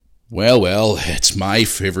Well, it's my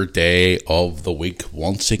favourite day of the week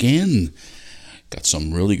once again. Got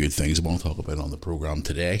some really good things I want to talk about on the programme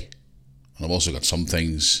today. And I've also got some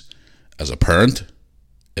things as a parent.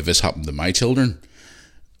 If this happened to my children,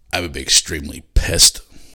 I would be extremely pissed.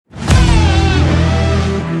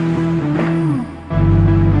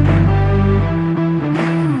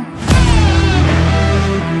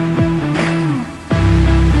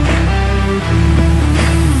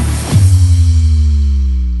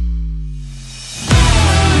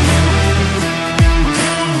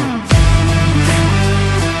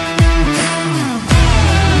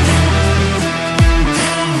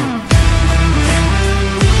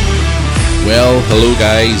 Well, hello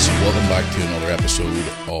guys, welcome back to another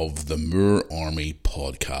episode of the Moore Army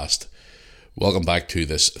podcast. Welcome back to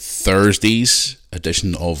this Thursday's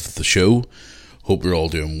edition of the show. Hope you're all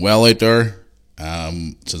doing well out there.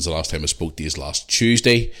 Since the last time I spoke to you last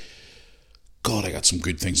Tuesday. God, I got some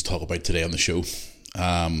good things to talk about today on the show.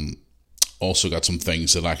 Also got some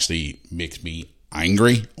things that actually makes me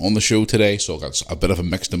angry on the show today, so I got a bit of a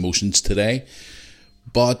mixed emotions today.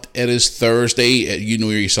 But it is Thursday. You know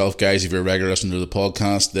yourself, guys, if you're a regular listener to the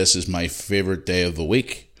podcast, this is my favourite day of the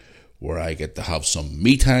week where I get to have some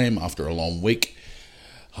me time after a long week,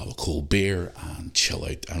 have a cold beer and chill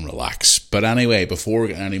out and relax. But anyway, before we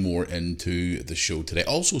get any more into the show today,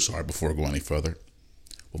 before I go any further,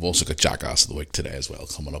 we've also got Jackass of the Week today as well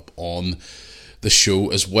coming up on the show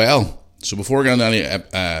as well. So before we get into any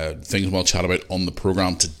things we'll chat about on the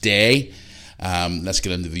programme today, let's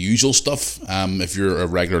get into the usual stuff. If you're a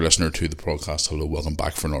regular listener to the podcast, hello, welcome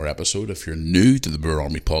back for another episode. If you're new to the Moore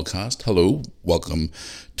Army podcast, hello, welcome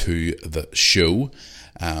to the show.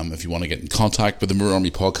 If you want to get in contact with the Moore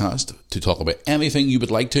Army podcast to talk about anything you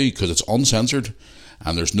would like to, because it's uncensored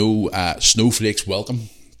and there's no snowflakes welcome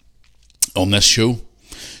on this show.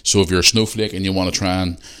 So if you're a snowflake and you want to try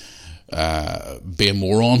and be a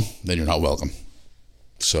moron, then you're not welcome.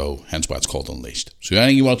 So, hence why it's called Unleashed. So,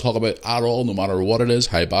 anything you want to talk about at all, no matter what it is,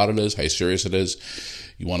 how bad it is, how serious it is,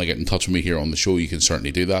 you want to get in touch with me here on the show, you can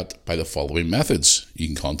certainly do that by the following methods. You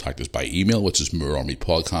can contact us by email, which is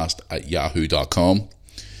moorearmypodcast@yahoo.com.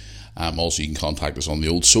 Also, you can contact us on the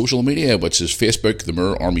old social media, which is Facebook, the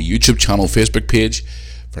Moore Army YouTube channel, Facebook page.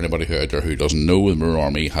 For anybody out there who doesn't know, the Moore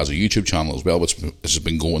Army has a YouTube channel as well, which has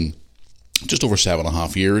been going just over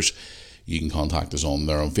 7.5 years. You can contact us on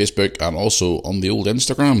there on Facebook and also on the old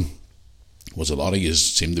Instagram, which a lot of you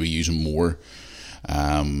seem to be using more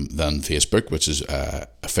than Facebook, which is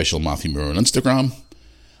official Matthew Moore on Instagram.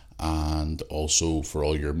 And also for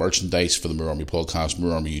all your merchandise for the Moore Army podcast,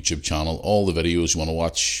 Moore Army YouTube channel, all the videos you want to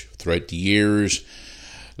watch throughout the years,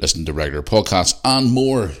 listen to regular podcasts and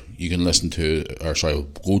more. You can go to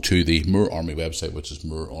the Moore Army website, which is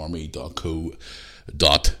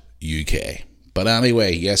moorearmy.co.uk. But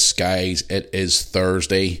anyway, yes, guys, it is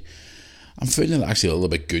Thursday. I'm feeling actually a little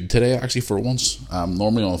bit good today, actually, for once.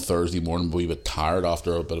 Normally on a Thursday morning, I'm a wee bit tired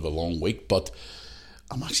after a bit of a long week, but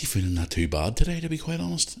I'm actually feeling not too bad today, to be quite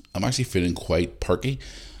honest. I'm actually feeling quite perky.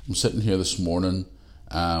 I'm sitting here this morning,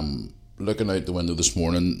 looking out the window this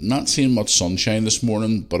morning, not seeing much sunshine this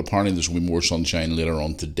morning, but apparently there's going to be more sunshine later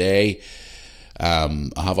on today. I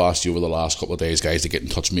have asked you over the last couple of days, guys, to get in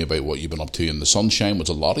touch with me about what you've been up to in the sunshine, which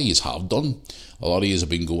a lot of you have done. A lot of you have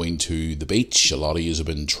been going to the beach. A lot of you have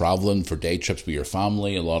been travelling for day trips with your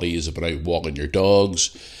family. A lot of you have been out walking your dogs.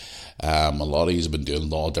 A lot of you have been doing a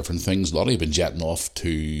lot of different things. A lot of you have been jetting off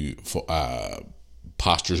to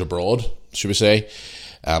pastures abroad, should we say.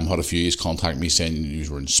 Had a few of you contact me saying you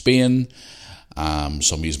were in Spain.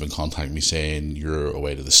 Some of you have been contacting me saying you're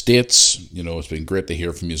away to the States. You know, it's been great to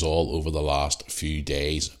hear from you all over the last few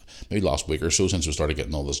days, maybe last week or so, since we started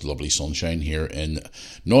getting all this lovely sunshine here in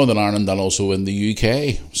Northern Ireland and also in the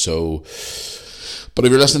UK. So, but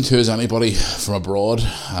if you're listening to us, anybody from abroad,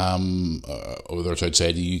 whether it's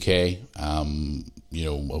outside the UK, you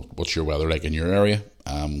know, what's your weather like in your area?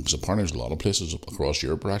 Because apparently there's a lot of places across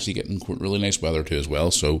Europe are actually getting really nice weather too as well.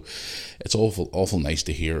 So it's awful nice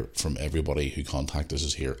to hear from everybody who contacts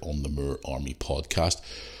us here on the Moore Army podcast.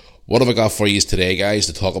 What have I got for you today, guys,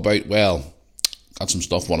 to talk about? Well, got some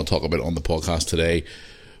stuff I want to talk about on the podcast today,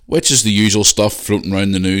 which is the usual stuff floating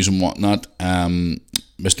around the news and whatnot.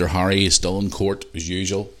 Mr. Harry is still in court as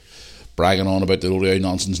usual, bragging on about the old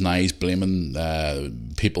nonsense now. He's blaming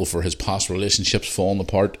people for his past relationships falling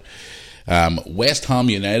apart. West Ham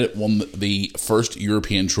United won the first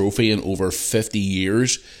European trophy in over 50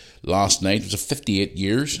 years last night. It was 58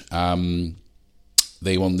 years.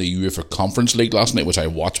 They won the UEFA Conference League last night, which I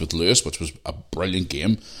watched with Lewis, which was a brilliant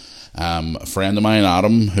game. A friend of mine,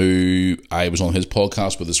 Adam, who I was on his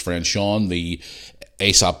podcast with his friend Sean, the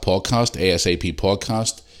ASAP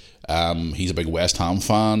podcast, He's a big West Ham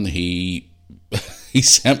fan. He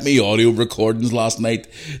sent me audio recordings last night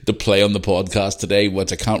to play on the podcast today,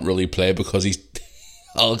 which I can't really play because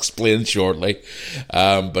I'll explain shortly.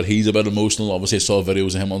 But he's a bit emotional. Obviously, I saw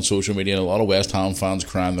videos of him on social media, and a lot of West Ham fans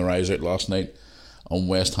crying their eyes out last night on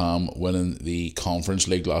West Ham winning the Conference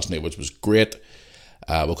League last night, which was great.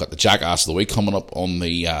 We've got the Jackass of the Week coming up on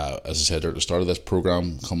the, as I said at the start of this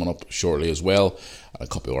programme, coming up shortly as well. And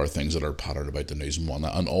a couple of other things that are pattered about the news and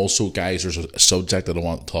whatnot. And also, guys, there's a subject that I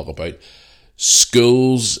want to talk about.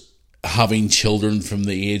 Schools having children from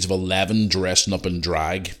the age of 11 dressing up in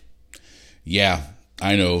drag. Yeah,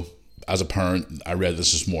 I know. As a parent, I read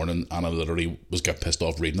this morning and I literally got pissed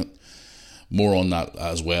off reading it. More on that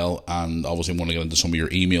as well. And obviously I want to get into some of your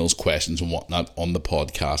emails, questions and whatnot on the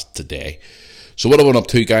podcast today. So what have I been up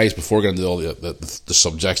to, guys, before I get into all the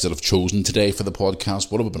subjects that I've chosen today for the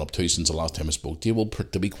podcast? What have I been up to since the last time I spoke to you? Well,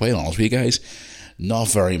 to be quite honest with you guys, not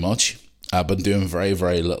very much. I've been doing very,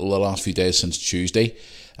 very little the last few days since Tuesday.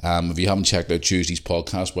 If you haven't checked out Tuesday's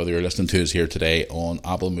podcast, whether you're listening to us here today on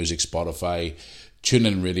Apple Music, Spotify,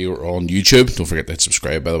 TuneIn Radio, or on YouTube, don't forget to hit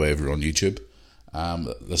subscribe, by the way, if you're on YouTube.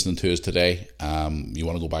 Listening to us today, you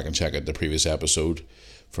want to go back and check out the previous episode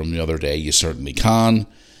from the other day, you certainly can.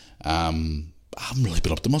 I haven't really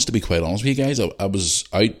been up to much, to be quite honest with you guys. I was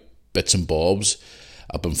out bits and bobs.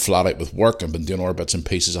 I've been flat out with work. I've been doing other bits and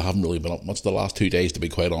pieces. I haven't really been up much the last 2 days, to be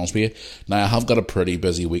quite honest with you. Now, I have got a pretty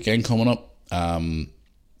busy weekend coming up.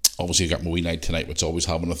 Obviously, I got my wee night tonight, which I always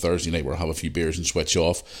have on a Thursday night, where I have a few beers and switch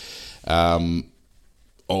off.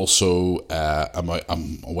 Also, I'm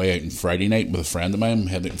away out on Friday night with a friend of mine. I'm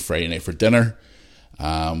heading out on Friday night for dinner.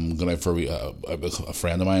 I'm going out for a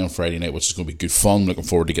friend of mine on Friday night, which is going to be good fun. Looking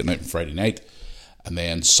forward to getting out on Friday night. And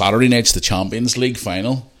then Saturday night's the Champions League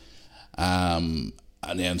final.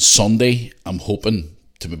 And then Sunday, I'm hoping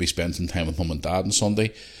to maybe spend some time with mum and dad on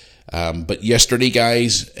Sunday. But yesterday,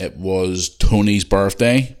 guys, it was Tony's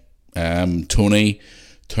birthday. Tony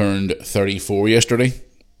turned 34 yesterday.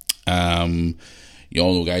 You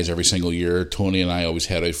all know, guys, every single year, Tony and I always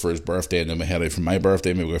head out for his birthday, and then we head out for my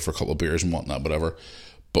birthday, maybe go for a couple of beers and whatnot, whatever.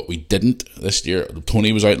 But we didn't this year.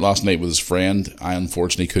 Tony was out last night with his friend. I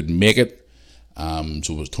unfortunately couldn't make it.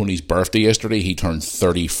 So it was Tony's birthday yesterday. He turned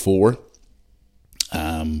 34.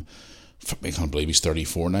 I can't believe he's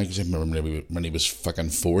 34 now, because I remember when he was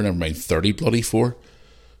fucking 4, never mind 30 bloody 4.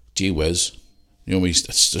 Gee whiz. You know,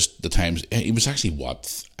 it's just the times. He was actually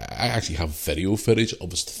what? I actually have video footage of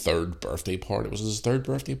his 3rd birthday party. Was it his 3rd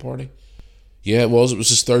birthday party? Yeah, it was. It was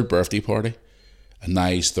his 3rd birthday party. And now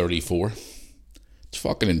he's 34. It's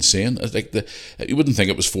fucking insane. It's like you wouldn't think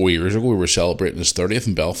it was 4 years ago we were celebrating his 30th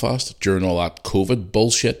in Belfast during all that COVID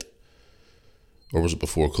bullshit. Or was it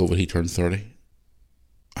before COVID he turned 30?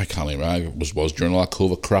 I can't even remember. It was during all that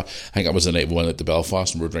COVID crap. I think that was the night we went out to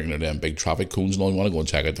Belfast and we were drinking them big traffic cones and all. You want to go and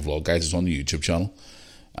check out the vlog, guys. It's on the YouTube channel.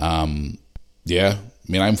 Yeah.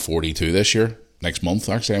 I mean, I'm 42 this year. Next month,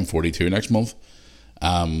 actually. I'm 42 next month.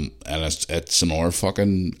 And it's an hour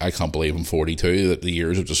fucking... I can't believe I'm 42. That the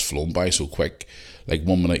years have just flown by so quick. Like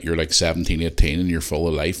 1 minute you're like 17, 18 and you're full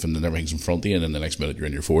of life and then everything's in front of you, and then the next minute you're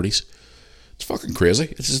in your 40s. It's fucking crazy.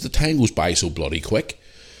 It's just the time goes by so bloody quick.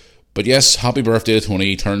 But yes, happy birthday to Tony.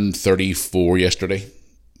 He turned 34 yesterday.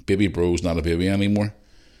 Baby bro's not a baby anymore.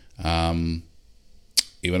 He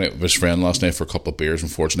went out with his friend last night for a couple of beers.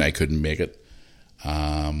 Unfortunately, I couldn't make it.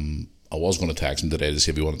 I was going to text him today to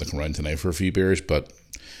see if he wanted to come around tonight for a few beers, but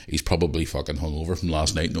he's probably fucking hungover from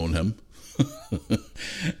last night, knowing him.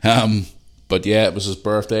 But yeah, it was his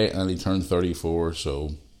birthday and he turned 34,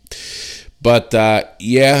 so... But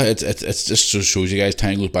yeah, it's just shows you guys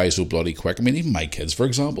time goes by so bloody quick. I mean, even my kids, for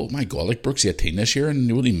example, my God, like Brooke's 18 this year, and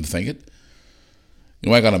you wouldn't even think it. You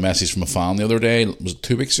know, I got a message from a fan the other day. Was it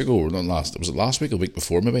 2 weeks ago or not last? Was it last week or the week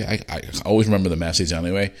before? Maybe I always remember the message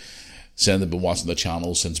anyway, saying they've been watching the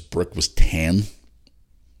channel since Brooke was 10.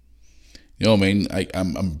 You know what I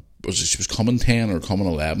mean? She was coming 10 or coming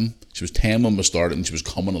 11. She was 10 when we started, and she was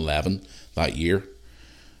coming 11 that year.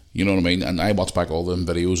 You know what I mean? And I watch back all them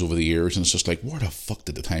videos over the years, and it's just like, where the fuck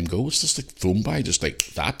did the time go? It's just like thrown by, just like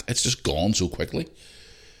that. It's just gone so quickly.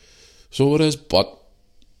 So it is, but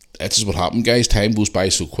it's just what happened, guys. Time goes by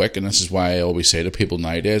so quick, and this is why I always say to people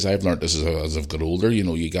nowadays, I've learned this as I've got older, you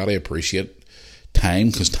know, you got to appreciate time,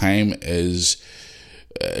 because time is,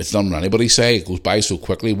 it's not what anybody say. It goes by so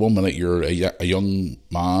quickly. 1 minute you're a young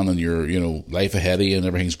man, and you're, you know, life ahead of you, and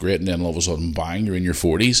everything's great, and then all of a sudden, bang, you're in your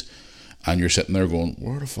 40s. And you're sitting there going,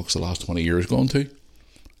 where the fuck's the last 20 years gone to?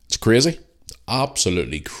 It's crazy. It's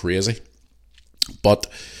absolutely crazy. But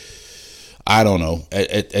I don't know.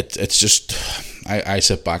 It's just, I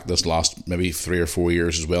sit back this last maybe 3 or 4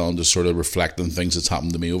 years as well and just sort of reflect on things that's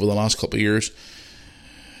happened to me over the last couple of years.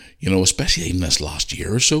 Especially even this last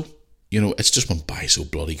year or so. It's just went by so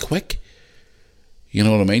bloody quick. You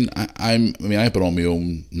know what I mean? I've been on my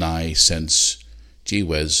own now since, gee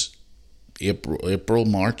whiz, April,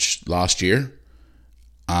 March last year,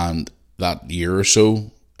 and that year or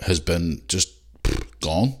so has been just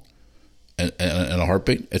gone in a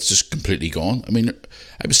heartbeat. It's just completely gone. I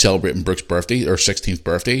was celebrating Brooke's birthday, or 16th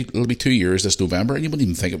birthday. It'll be 2 years this November, and you wouldn't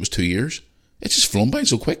even think it was 2 years. It's just flown by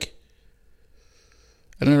so quick.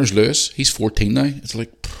 And then there's Lewis. He's 14 now. It's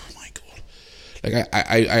like, oh my God. Like,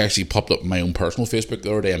 I actually popped up in my own personal Facebook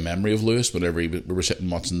the other day a memory of Lewis whenever we were sitting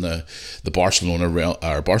watching the Barcelona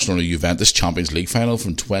Juventus Champions League final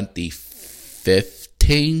from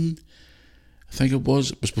 2015. I think it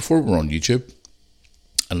was. It was before we were on YouTube.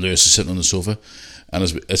 And Lewis is sitting on the sofa. And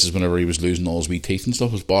this is whenever he was losing all his wee teeth and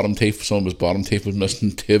stuff. His bottom teeth, some of his bottom teeth was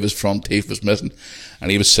missing. Two of his front teeth was missing.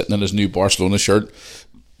 And he was sitting in his new Barcelona shirt.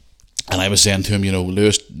 And I was saying to him,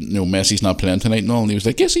 Lewis, Messi's not playing tonight and all. And he was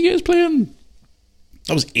like, yes, he is playing.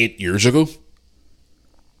 That was 8 years ago.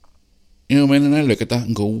 You know what I mean? And I look at that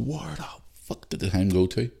and go, where the fuck did the time go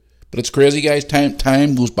to? But it's crazy, guys.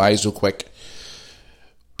 Time goes by so quick.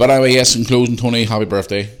 But anyway, yes, in closing, Tony, happy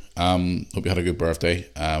birthday. Hope you had a good birthday.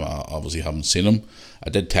 I obviously haven't seen him. I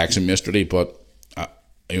did text him yesterday, but I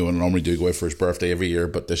normally do go out for his birthday every year,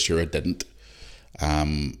 but this year I didn't.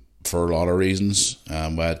 For a lot of reasons,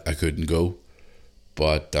 but I couldn't go.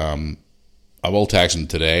 But I will text him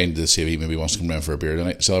today and to see if he maybe wants to come down for a beer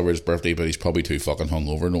tonight to celebrate his birthday, but he's probably too fucking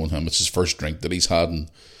hungover knowing him. It's his first drink that he's had,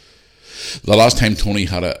 and the last time Tony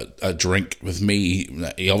had a drink with me,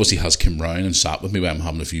 he obviously has come round and sat with me when I'm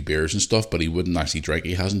having a few beers and stuff, but he wouldn't actually drink.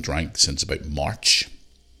 He hasn't drank since about March.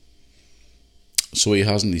 So he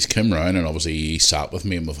hasn't. He's come round and obviously he sat with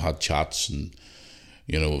me and we've had chats and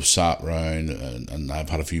we've sat round and I've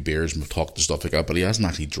had a few beers and we've talked and stuff like that, but he hasn't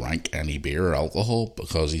actually drank any beer or alcohol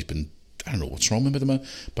because he's been, I don't know what's wrong with him,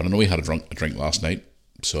 but I know he had a drink last night,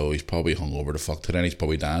 so he's probably hungover to fuck today and he's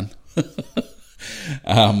probably dying.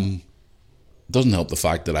 Doesn't help the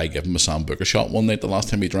fact that I gave him a Sambuca shot one night the last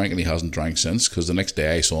time he drank and he hasn't drank since, because the next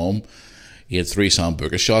day I saw him, he had 3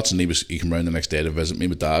 Sambuca shots and he came round the next day to visit me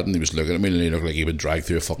with Dad and he was looking at me and he looked like he'd been dragged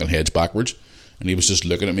through a fucking hedge backwards. And he was just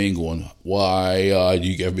looking at me and going, why did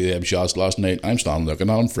you give me them shots last night? I'm standing looking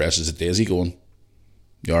at him, fresh as a daisy, going,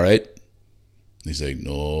 you alright? He's like,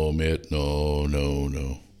 no, mate, no.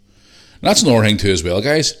 And that's another thing too as well,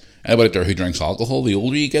 guys. Anybody out there who drinks alcohol, the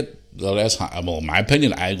older you get, the less, well, in my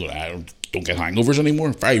opinion, I don't get hangovers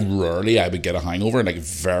anymore. Very rarely I would get a hangover, like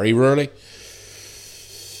very rarely.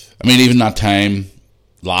 Even that time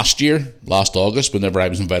last August, whenever I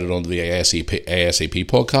was invited onto the ASAP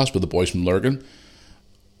podcast with the boys from Lurgan,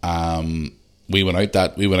 we went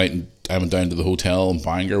out and I went down to the hotel in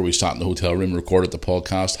Bangor. We sat in the hotel room, recorded the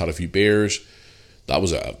podcast, had a few beers. That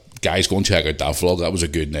was guys, go and check out that vlog. That was a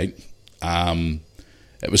good night.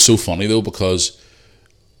 It was so funny though because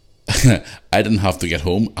I didn't have to get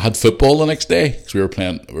home. I had football the next day because we were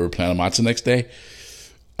playing a match the next day.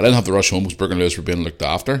 I didn't have to rush home because Burke and Lewis were being looked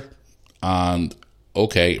after. And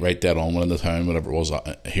okay, right dead on, went into town, whatever it was,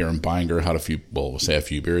 here in Bangor, had a few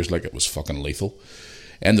beers, like it was fucking lethal.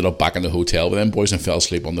 Ended up back in the hotel with them boys and fell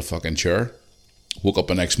asleep on the fucking chair. Woke up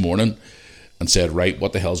the next morning and said, right,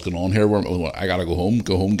 what the hell's going on here? I gotta go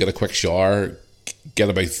home, get a quick shower, get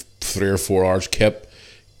about 3 or 4 hours kip,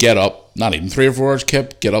 get up, not even 3 or 4 hours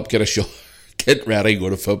kip, get up, get a shower, get ready, go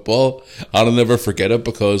to football. And I'll never forget it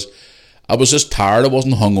because I was just tired. I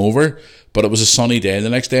wasn't hungover, but it was a sunny day the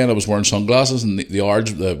next day and I was wearing sunglasses and we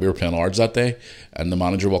were playing Ards that day, and the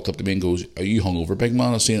manager walked up to me and goes, are you hungover, big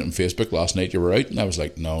man? I seen it on Facebook last night, you were out. And I was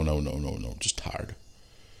like, no, just tired.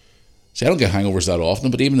 See, I don't get hangovers that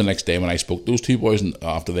often, but even the next day when I spoke to those two boys and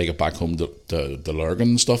after they got back home to Lurgan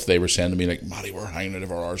and stuff, they were saying to me like, Matty, we're hanging out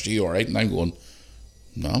of our RC, you alright? And I'm going,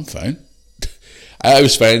 no, I'm fine. I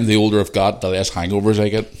always find the older I've got, the less hangovers I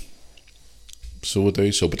get. So I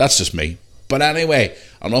do. But that's just me. But anyway,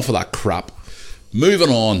 enough of that crap. Moving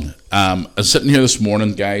on. I'm sitting here this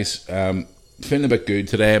morning, guys. Feeling a bit good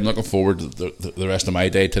today. I'm looking forward to the rest of my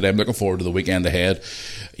day today. I'm looking forward to the weekend ahead.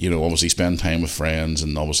 Obviously spend time with friends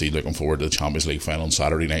and obviously looking forward to the Champions League final on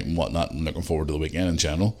Saturday night and whatnot, and looking forward to the weekend in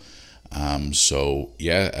general. So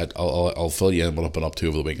yeah, I'll fill you in what I've been up to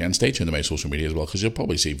over the weekend. Stay tuned to my social media as well, because you'll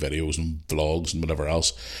probably see videos and vlogs and whatever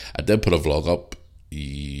else. I did put a vlog up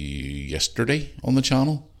yesterday on the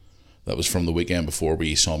channel. That was from the weekend before, where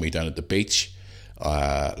you saw me down at the beach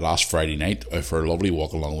last Friday night for a lovely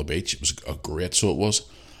walk along the beach. It was a great, so it was.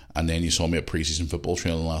 And then you saw me at pre-season football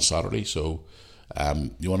training last Saturday. So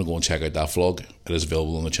You want to go and check out that vlog. It is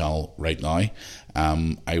available on the channel right now.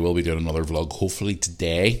 I will be doing another vlog hopefully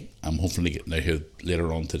today. I'm hopefully getting out here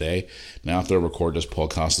later on today. Now, after I record this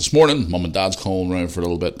podcast this morning, Mum and Dad's calling around for a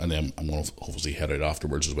little bit, and then I'm going to hopefully head out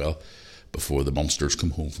afterwards as well, before the monsters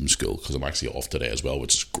come home from school, because I'm actually off today as well,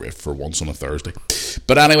 which is great for once on a Thursday.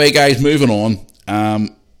 But anyway, guys, moving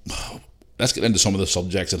on. Let's get into some of the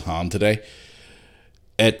subjects at hand today.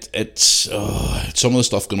 It's some of the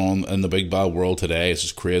stuff going on in the big bad world today. It's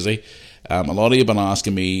just crazy. A lot of you have been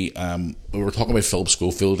asking me. We were talking about Philip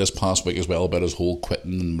Schofield this past week as well, about his whole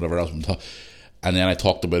quitting and whatever else. And then I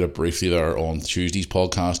talked about it briefly there on Tuesday's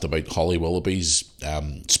podcast about Holly Willoughby's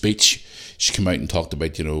speech. She came out and talked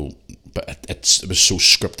about, but it was so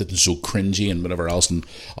scripted and so cringy and whatever else. And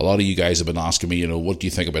a lot of you guys have been asking me, what do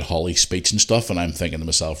you think about Holly's speech and stuff? And I'm thinking to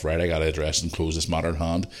myself, right, I got to address and close this matter at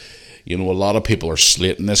hand. A lot of people are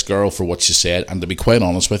slating this girl for what she said, and to be quite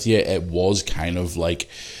honest with you, it was kind of like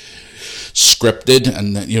scripted.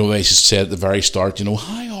 And they said at the very start,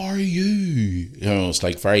 how are you? It's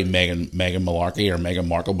like very Meghan Malarkey or Meghan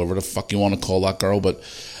Markle, whatever the fuck you want to call that girl. But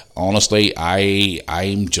honestly, I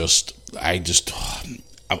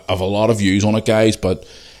have a lot of views on it, guys. But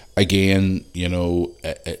again,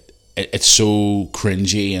 it's so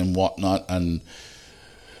cringy and whatnot, and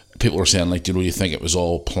people are saying, like, you think it was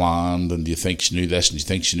all planned, and do you think she knew this, and do you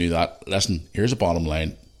think she knew that? Listen, here's the bottom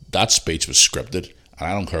line. That speech was scripted, and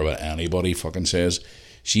I don't care what anybody fucking says.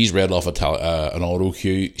 She's read off an auto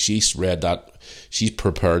cue. She's read that. She's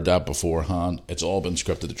prepared that beforehand. It's all been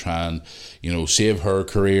scripted to try and, save her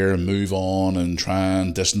career and move on and try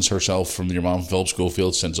and distance herself from your man Philip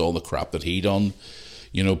Schofield since all the crap that he done.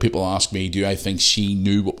 People ask me, do I think she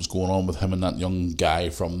knew what was going on with him and that young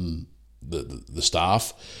guy from the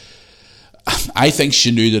staff? I think she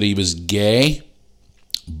knew that he was gay.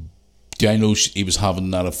 Do I know he was having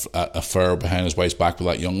that affair behind his wife's back with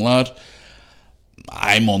that young lad?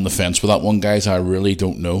 I'm on the fence with that one, guys. I really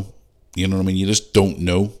don't know. You know what I mean? You just don't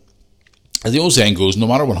know. As the old saying goes, no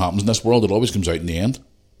matter what happens in this world, it always comes out in the end.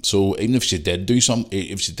 So even if she did do something,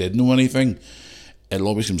 if she did know anything, it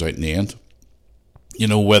always comes out in the end.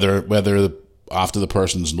 Whether after the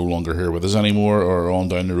person's no longer here with us anymore or on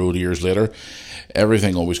down the road years later,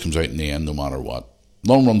 everything always comes out in the end no matter what.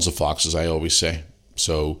 Long runs the fox, as I always say.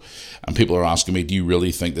 So, and people are asking me, do you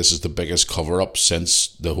really think this is the biggest cover-up since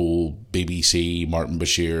the whole BBC, Martin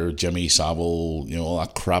Bashir, Jimmy Savile, all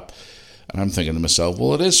that crap? And I'm thinking to myself,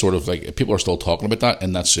 well, it is sort of like, people are still talking about that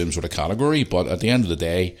in that same sort of category, but at the end of the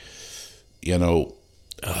day,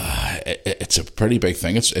 it's a pretty big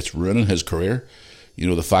thing. It's ruining his career.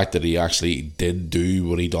 The fact that he actually did do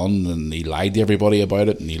what he done, and he lied to everybody about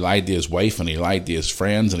it, and he lied to his wife, and he lied to his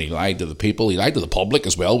friends, and he lied to the people, he lied to the public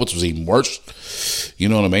as well, which was even worse. You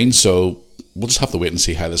know what I mean? So we'll just have to wait and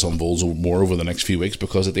see how this unfolds more over the next few weeks,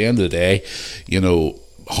 because at the end of the day,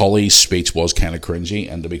 Holly's speech was kind of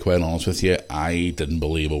cringy, and to be quite honest with you, I didn't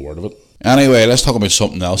believe a word of it. Anyway, let's talk about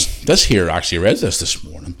something else. This here, actually read this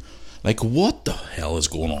morning. Like, what the hell is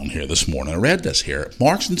going on here this morning? I read this here.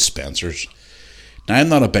 Marks and Spencer's. Now, I'm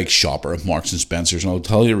not a big shopper of Marks and Spencer's, and I'll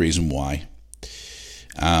tell you the reason why.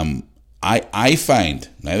 I find,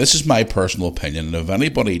 now this is my personal opinion, and if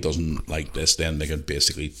anybody doesn't like this, then they can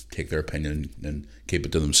basically take their opinion and keep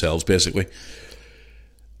it to themselves, basically.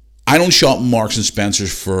 I don't shop in Marks and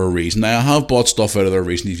Spencer's for a reason. Now, I have bought stuff out of there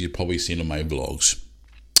recently, you've probably seen in my vlogs.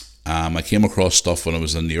 I came across stuff when I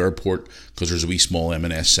was in the airport, because there's a wee small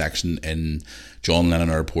M&S section in John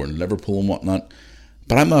Lennon Airport in Liverpool and whatnot.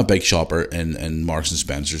 But I'm not a big shopper in Marks and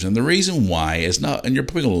Spencer's, and the reason why is not, and you're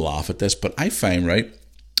probably going to laugh at this, but I find, right,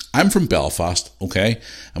 I'm from Belfast, okay,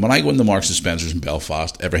 and when I go into Marks and Spencer's in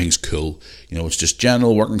Belfast, everything's cool, it's just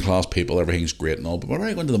general working class people, everything's great and all, but when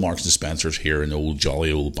I go into the Marks and Spencer's here in old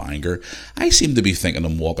jolly old Bangor, I seem to be thinking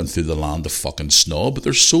I'm walking through the land of fucking snob, but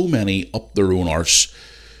there's so many up their own arse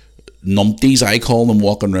numpties, I call them,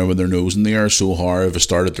 walking around with their nose in the air so hard if it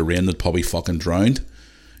started to rain they'd probably fucking drowned.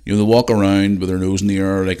 They walk around with their nose in the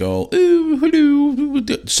air like, oh, ooh, hello.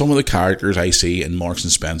 Some of the characters I see in Marks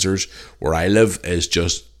and Spencer's where I live is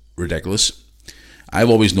just ridiculous. I've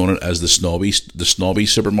always known it as the snobby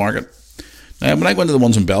supermarket. Now, when I go into the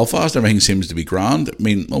ones in Belfast, everything seems to be grand. I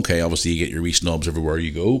mean, okay, obviously you get your wee snobs everywhere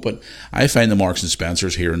you go, but I find the Marks and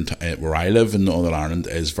Spencer's here where I live in Northern Ireland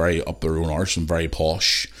is very up their own arse and very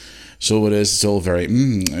posh. So it is still very,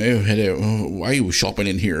 why are you shopping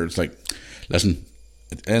in here? It's like, listen,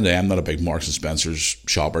 at the end of the day, I'm not a big Marks and Spencer's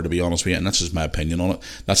shopper, to be honest with you, and that's just my opinion on it.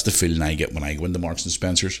 That's the feeling I get when I go into Marks and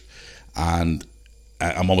Spencer's, and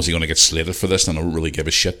I'm obviously going to get slated for this, and I don't really give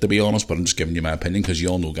a shit, to be honest, but I'm just giving you my opinion, because you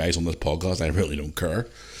all know, guys, on this podcast, I really don't care.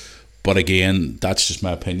 But again, that's just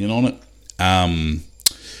my opinion on it.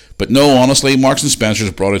 But no, honestly, Marks and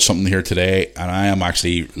Spencer's brought out something here today, and I am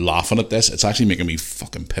actually laughing at this. It's actually making me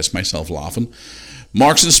fucking piss myself laughing.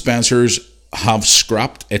 Marks and Spencer's have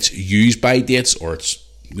scrapped its use-by dates, or its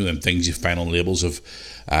things you find on labels of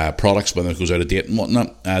products when it goes out of date and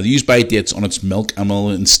whatnot. The use-by dates on its milk, and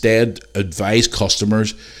will instead advise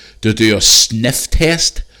customers to do a sniff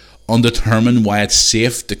test and determine why it's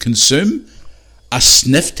safe to consume. A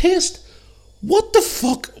sniff test? What the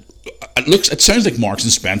fuck? It sounds like Marks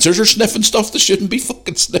and Spencer's are sniffing stuff they shouldn't be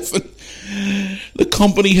fucking sniffing. The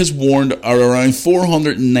company has warned around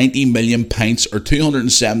 490 million pints or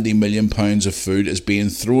 270 million pounds of food is being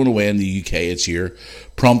thrown away in the UK each year,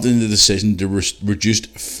 prompting the decision to reduce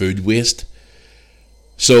food waste.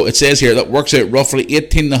 So it says here that works out roughly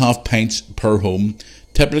 18.5 pints per home,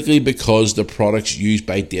 typically because the product's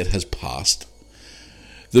use-by date has passed.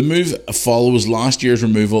 The move follows last year's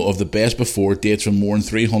removal of the best before dates from more than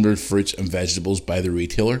 300 fruits and vegetables by the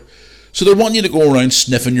retailer. So they're wanting you to go around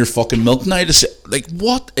sniffing your fucking milk now to say, like,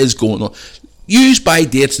 what is going on? Use by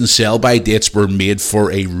dates and sell by dates were made for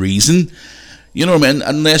a reason. You know what I mean?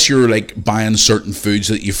 Unless you're like buying certain foods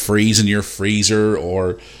that you freeze in your freezer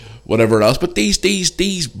or whatever else. But these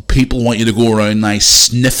people want you to go around now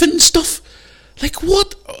sniffing stuff. Like,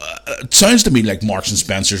 what? It sounds to me like Marks and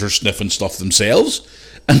Spencer's are sniffing stuff themselves.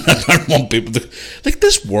 And I want people to... Like,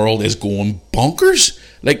 this world is going bonkers.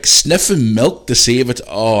 Like, sniffing milk to save it.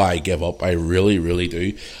 Oh, I give up. I really, really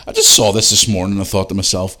do. I just saw this morning and I thought to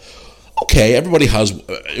myself, okay, everybody has...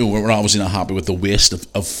 We're obviously not happy with the waste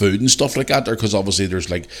of food and stuff like that, because obviously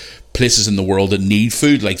there's, like, places in the world that need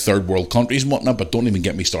food, like third world countries and whatnot, but don't even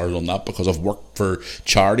get me started on that, because I've worked for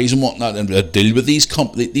charities and whatnot and I deal with these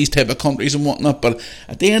type of countries and whatnot. But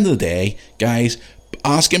at the end of the day, guys,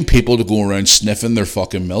 asking people to go around sniffing their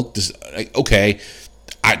fucking milk, like, okay,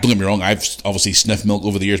 don't get me wrong, I've obviously sniffed milk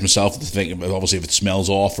over the years myself, to think obviously if it smells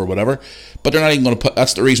off or whatever, but they're not even going to put...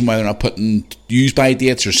 That's the reason why they're not putting use by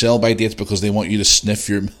dates or sell by dates, because they want you to sniff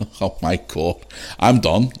your milk. Oh my god, I'm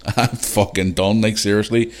done. I'm fucking done. Like,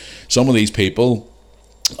 seriously, some of these people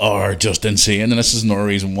are just insane, and this is another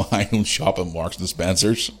reason why I don't shop at Marks and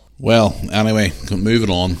Spencer's. Well, anyway, moving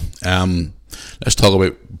on, let's talk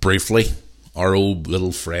about briefly our old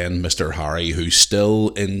little friend Mr. Harry, who's still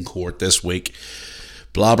in court this week,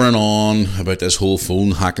 blabbering on about this whole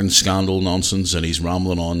phone hacking scandal nonsense, and he's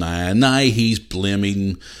rambling on now. And now he's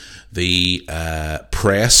blaming the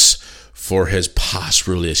press for his past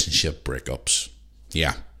relationship breakups.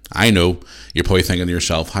 Yeah, I know. You're probably thinking to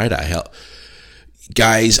yourself, how the hell...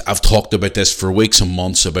 Guys, I've talked about this for weeks and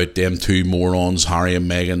months, about them two morons, Harry and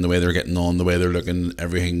Meghan, the way they're getting on, the way they're looking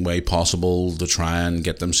everything way possible to try and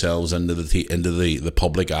get themselves into the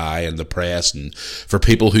public eye and the press. And for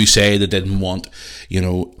people who say they didn't want,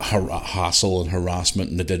 hassle and harassment,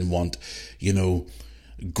 and they didn't want,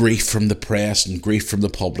 grief from the press and grief from the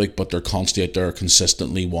public, but they're constantly out there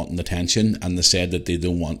consistently wanting attention, and they said that they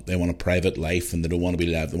want a private life and they want to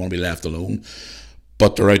be left alone.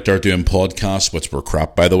 But they're out there doing podcasts, which were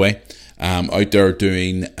crap, by the way. Out there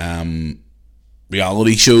doing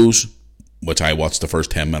reality shows, which I watched the first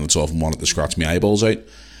 10 minutes of and wanted to scratch my eyeballs out.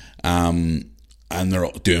 And they're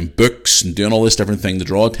doing books and doing all this different thing to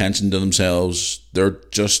draw attention to themselves. They're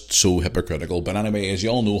just so hypocritical. But anyway, as you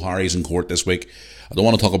all know, Harry's in court this week. I don't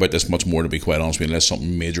want to talk about this much more, to be quite honest with you, unless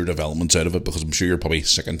something major developments out of it, because I'm sure you're probably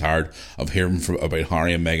sick and tired of hearing about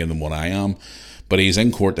Harry and Meghan than what I am. But he's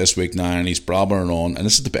in court this week now, and he's blabbering on. And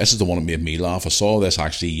this is the one that made me laugh. I saw this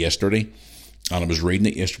actually yesterday, and I was reading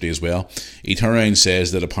it yesterday as well. He turned around and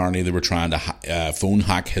says that apparently they were trying to phone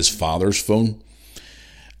hack his father's phone.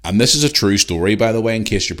 And this is a true story, by the way, in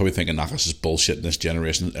case you're probably thinking, nah, this is bullshit in this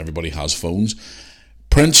generation, everybody has phones.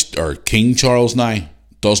 King Charles now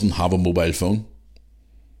doesn't have a mobile phone.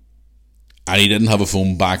 And he didn't have a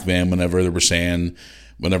phone back then whenever they were saying...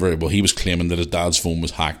 he was claiming that his dad's phone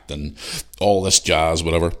was hacked and all this jazz,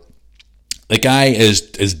 whatever. The guy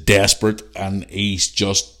is desperate, and he's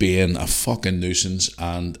just being a fucking nuisance.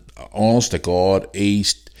 And honest to God,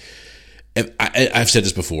 I've said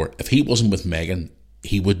this before, if he wasn't with Meghan,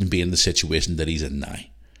 he wouldn't be in the situation that he's in now.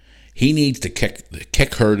 He needs to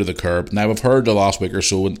kick her to the curb. Now, I've heard the last week or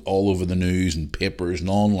so all over the news and papers and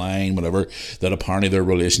online, whatever, that apparently their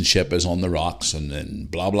relationship is on the rocks and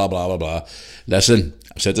blah, blah, blah, blah, blah. Listen,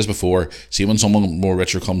 I've said this before. See, when someone more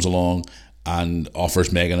richer comes along and offers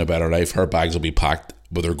Meghan a better life, her bags will be packed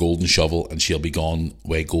with her golden shovel and she'll be gone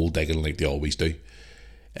way gold digging like they always do.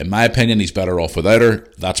 In my opinion, he's better off without her.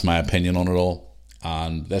 That's my opinion on it all.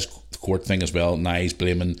 And this court thing as well, now he's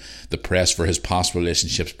blaming the press for his past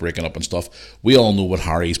relationships breaking up and stuff. We all know what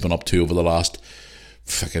Harry's been up to over the last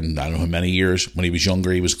fucking, I don't know how many years. When he was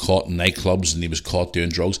younger, he was caught in nightclubs and he was caught doing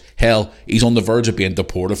drugs. Hell, he's on the verge of being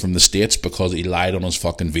deported from the States because he lied on his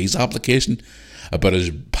fucking visa application about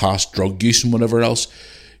his past drug use and whatever else.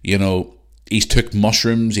 You know, he's took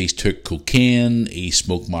mushrooms, he's took cocaine, he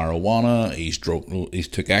smoked marijuana, he's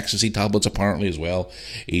took ecstasy tablets apparently as well.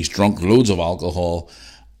 He's drunk loads of alcohol,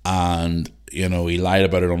 and you know, he lied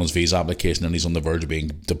about it on his visa application, and he's on the verge of being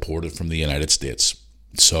deported from the United States.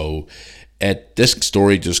 So this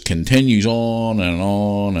story just continues on and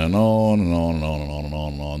on and on and on and on and on and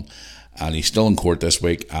on and on. And he's still in court this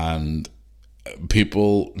week, and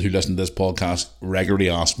people who listen to this podcast regularly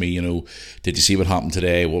ask me, you know, did you see what happened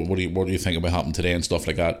today? What do you think about what happened today and stuff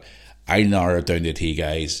like that? I narrow it down to T,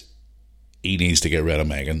 guys. He needs to get rid of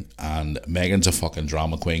Meghan, and Meghan's a fucking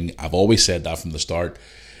drama queen. I've always said that from the start.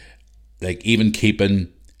 Like, even keeping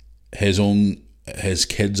his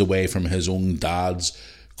kids away from his own dad's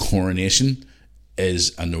coronation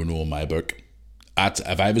is a no-no in my book.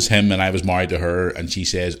 If I was him and I was married to her and she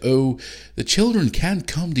says, oh, the children can't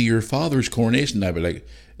come to your father's coronation, I'd be like,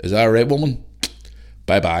 is that right, woman?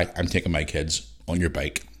 Bye-bye, I'm taking my kids on your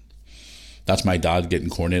bike. That's my dad getting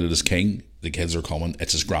coronated as king. The kids are coming.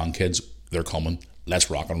 It's his grandkids. They're coming.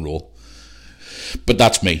 Let's rock and roll. But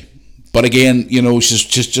that's me. But again, you know, she's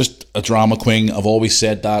just a drama queen. I've always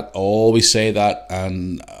said that. I always say that.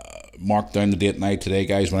 And mark down the date night today,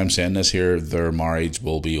 guys, when I'm saying this here, their marriage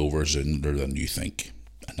will be over sooner than you think.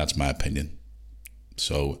 And that's my opinion.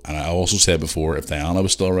 So, and I also said before, if Diana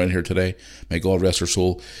was still around here today, may God rest her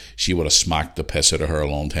soul, she would have smacked the piss out of her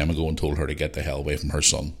a long time ago and told her to get the hell away from her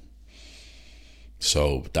son.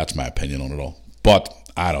 So, that's my opinion on it all. But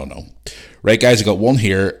I don't know. Right, guys, I got one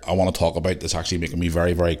here I want to talk about that's actually making me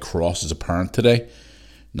very, very cross as a parent today.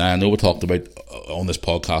 Now, I know we talked about on this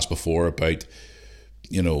podcast before about,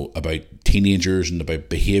 you know, about teenagers and about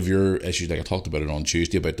behaviour issues. Like I talked about it on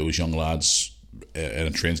Tuesday about those young lads in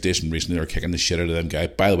a train station recently. They were kicking the shit out of them guys.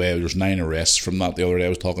 By the way, there was 9 arrests from that the other day I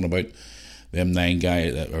was talking about. Them 9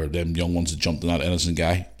 guys, or them young ones that jumped on that innocent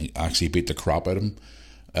guy and actually beat the crap out of him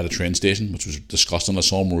at a train station, which was disgusting. I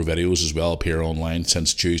saw more videos as well appear online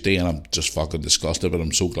since Tuesday, and I'm just fucking disgusted, but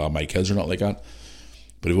I'm so glad my kids are not like that.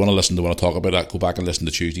 But if you want to listen to when I talk about that, go back and listen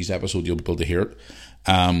to Tuesday's episode. You'll be able to hear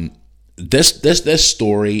it. This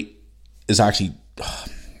story is actually,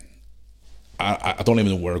 I don't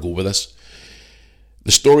even know where to go with this.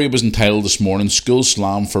 The story was entitled this morning, School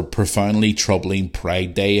Slam for Profoundly Troubling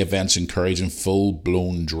Pride Day Events Encouraging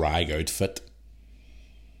Full-Blown Drag Outfit.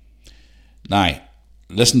 Now,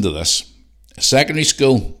 listen to this. A secondary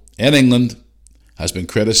school in England has been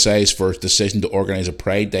criticised for its decision to organise a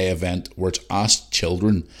Pride Day event where it's asked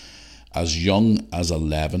children as young as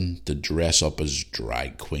 11 to dress up as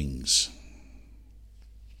drag queens.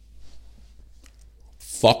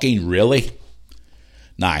 Fucking really?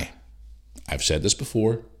 Now, I've said this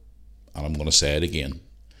before, and I'm going to say it again.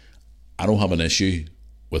 I don't have an issue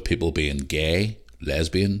with people being gay,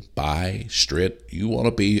 lesbian, bi, straight. You want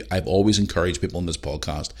to be, I've always encouraged people in this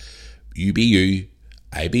podcast, you be you,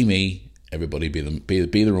 I be me, everybody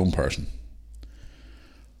be their own person.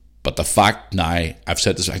 But the fact now, I've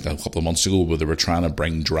said this like a couple of months ago where they were trying to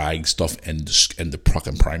bring drag stuff into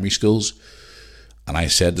primary schools, and I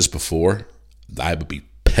said this before, I would be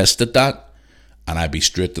pissed at that, and I'd be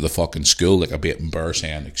straight to the fucking school like a baiting bear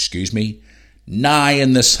saying, excuse me, now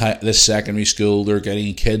in this secondary school they're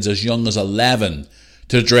getting kids as young as 11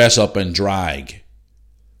 to dress up in drag.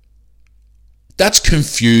 That's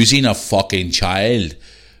confusing a fucking child.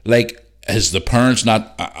 Like, is the parents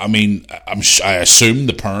not, I mean, I assume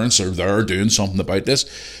the parents are there doing something about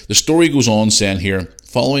this. The story goes on saying here,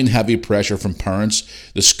 following heavy pressure from parents,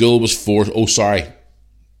 the school was forced,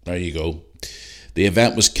 there you go. The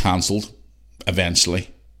event was cancelled eventually.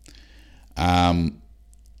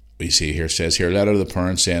 We see here, says here, letter to the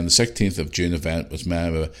parents saying the 16th of June event was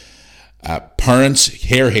parents,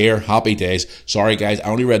 here, happy days. Sorry guys, I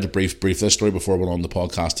only read the brief this story before we went on the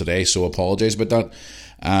podcast today, so apologise about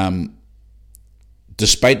that.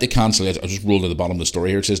 Despite the cancellation, I just rolled at the bottom of the story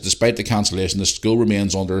here, it says, despite the cancellation, the school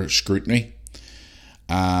remains under scrutiny,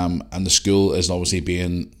 and the school is obviously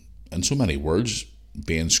being, in so many words,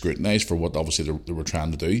 being scrutinised for what obviously they were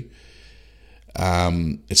trying to do.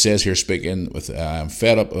 It says here, speaking with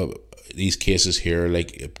fed up of these cases here,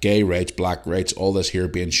 like gay rights, black rights, all this here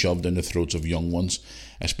being shoved in the throats of young ones,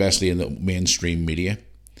 especially in the mainstream media.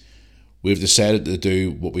 We've decided to do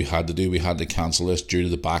what we had to do. We had to cancel this due to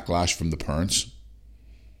the backlash from the parents.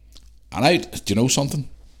 And do you know something?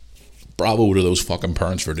 Bravo to those fucking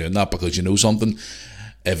parents for doing that, because you know something?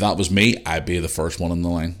 If that was me, I'd be the first one in the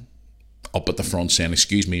line. up at the front saying,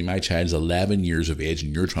 excuse me, my child's 11 years of age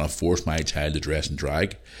and you're trying to force my child to dress in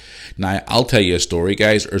drag. Now, I'll tell you a story,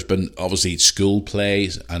 guys. There's been obviously school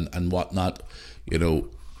plays and whatnot,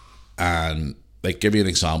 and like, give you an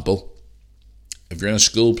example. If you're in a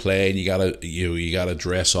school play and you gotta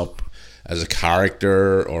dress up as a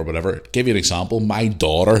character or whatever, give you an example. My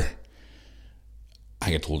daughter, I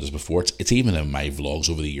get told this before, it's even in my vlogs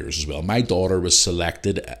over the years as well. My daughter was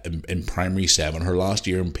selected in primary 7, her last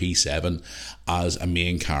year in P7, as a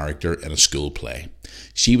main character in a school play.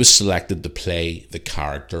 She was selected to play the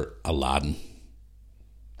character Aladdin.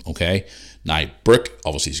 Okay? Now, Brooke,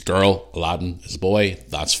 obviously, is a girl. Aladdin is a boy.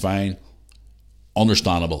 That's fine.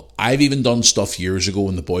 Understandable. I've even done stuff years ago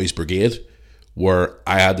in the Boys Brigade where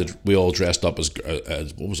we all dressed up as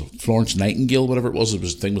what was it, Florence Nightingale, whatever it was. It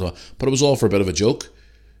was a thing, but it was all for a bit of a joke.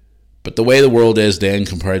 But the way the world is then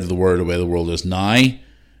compared to the way the world is now,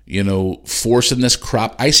 forcing this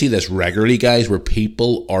crap. I see this regularly, guys, where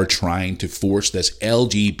people are trying to force this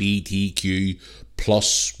LGBTQ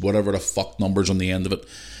plus whatever the fuck numbers on the end of it.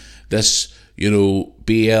 This,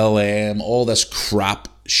 BLM, all this crap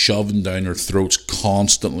shoving down their throats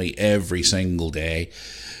constantly every single day.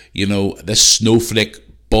 This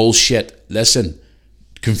snowflake bullshit. Listen,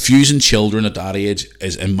 confusing children at that age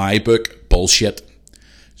is, in my book, bullshit.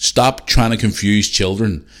 Stop trying to confuse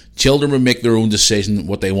children. Children will make their own decision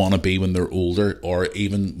what they want to be when they're older or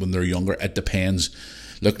even when they're younger. It depends.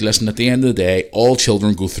 Look, listen, at the end of the day, all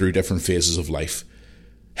children go through different phases of life.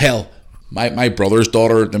 Hell, my brother's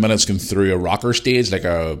daughter at the minute's going through a rocker stage, like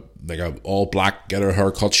a all black, get her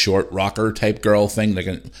hair cut short, rocker type girl thing. I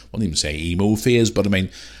wouldn't even say emo phase, but I mean,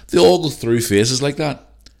 they all go through phases like that.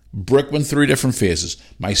 Brooke went through different phases.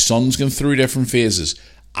 My son's gone through different phases.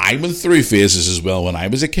 I went through phases as well when I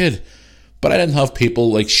was a kid. But I didn't have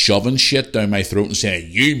people like shoving shit down my throat and saying,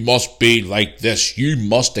 you must be like this, you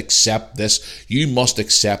must accept this, you must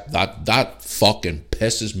accept that. That fucking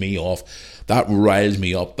pisses me off. That riles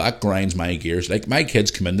me up. That grinds my gears. Like, my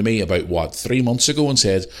kids come into me about, 3 months ago and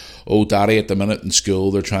said, oh, Daddy, at the minute in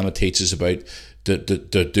school, they're trying to teach us about to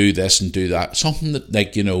do this and do that. Something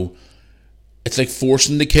that, it's like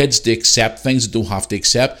forcing the kids to accept things they don't have to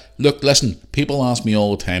accept. Look, listen, people ask me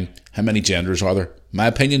all the time, how many genders are there? My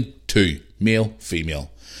opinion, 2. Male, female.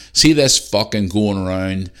 See this fucking going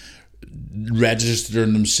around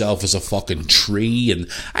registering themselves as a fucking tree, and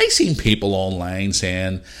I seen people online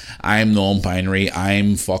saying I'm non-binary,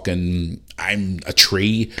 I'm a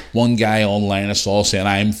tree. One guy online I saw saying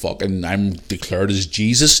I'm declared as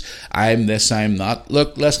Jesus, I'm this, I'm that.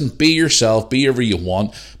 Look, listen, be yourself, be whoever you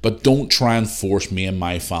want, but don't try and force me and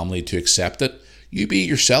my family to accept it. You be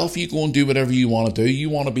yourself, you go and do whatever you want to do. You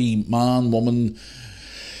want to be man, woman,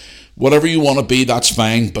 whatever you want to be, that's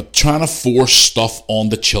fine. But trying to force stuff on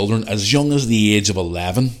the children as young as the age of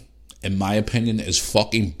 11, in my opinion, is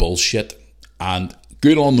fucking bullshit. And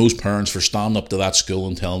good on those parents for standing up to that school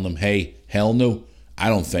and telling them, hey, hell no, I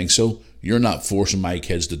don't think so. You're not forcing my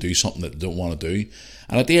kids to do something that they don't want to do.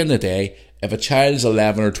 And at the end of the day, if a child is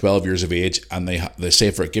 11 or 12 years of age and they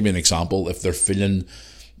say, give me an example, if they're feeling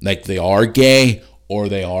like they are gay or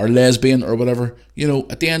they are lesbian or whatever,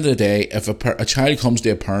 at the end of the day, if a child comes to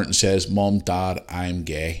a parent and says, Mom, Dad, I'm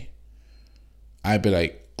gay, I'd be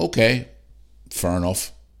like, okay, fair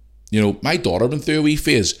enough. My daughter went through a wee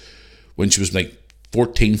phase when she was like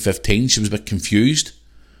 14, 15. She was a bit confused,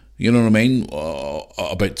 you know what I mean,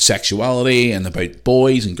 about sexuality and about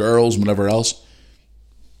boys and girls and whatever else.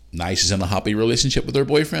 Now she's in a happy relationship with her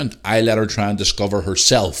boyfriend. I let her try and discover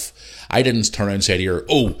herself. I didn't turn around and say to her,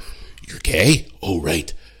 oh, you're gay? Oh,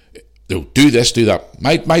 right. No, do this, do that.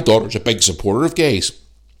 My daughter's a big supporter of gays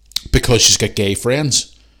because she's got gay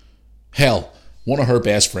friends. Hell, one of her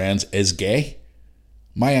best friends is gay.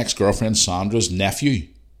 My ex-girlfriend Sandra's nephew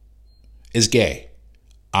is gay.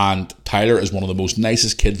 And Tyler is one of the most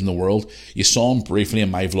nicest kids in the world. You saw him briefly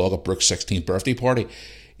in my vlog at Brooke's 16th birthday party.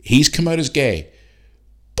 He's come out as gay.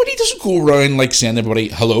 But he doesn't go around like saying to everybody,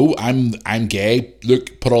 hello, I'm gay,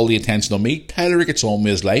 look, put all the attention on me. Tyler gets on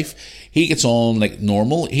with his life. He gets on like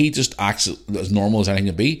normal. He just acts as normal as anything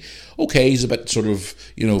can be. Okay, he's a bit sort of,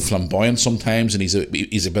 flamboyant sometimes, and he's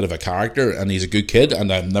a bit of a character, and he's a good kid,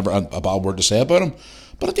 and I've never a bad word to say about him.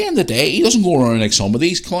 But at the end of the day, he doesn't go around like some of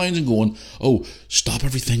these clowns and going, oh, stop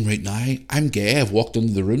everything right now. I'm gay, I've walked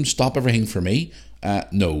into the room, stop everything for me.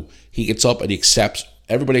 No, he gets up and he accepts.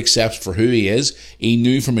 Everybody accepts for who he is. He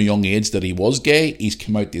knew from a young age that he was gay. He's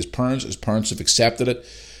come out to his parents. His parents have accepted it.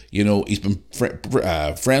 He's been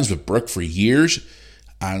friends with Brooke for years,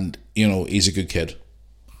 and he's a good kid.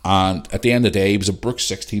 And at the end of the day, he was at Brooke's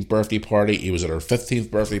 16th birthday party. He was at her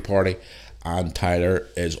 15th birthday party, and Tyler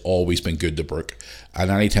has always been good to Brooke. And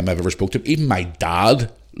anytime I've ever spoke to him, even my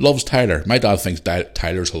dad loves Tyler. My dad thinks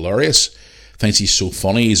Tyler's hilarious. Thinks he's so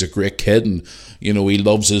funny. He's a great kid, and he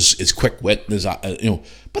loves his quick wit and his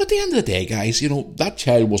But at the end of the day, guys, that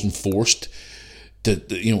child wasn't forced to,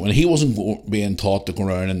 and he wasn't being taught to go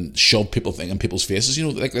around and shove in people's faces.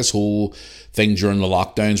 Like this whole thing during the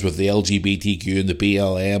lockdowns with the LGBTQ and the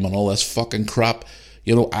BLM and all this fucking crap.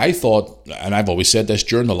 I thought, and I've always said this,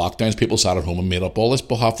 during the lockdowns, people sat at home and made up all this,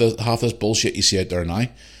 but half this bullshit you see out there now.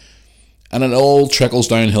 And it all trickles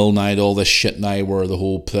downhill now to all this shit now where the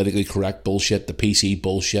whole politically correct bullshit, the PC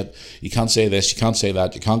bullshit, you can't say this, you can't say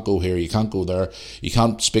that, you can't go here, you can't go there, you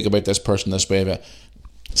can't speak about this person this way.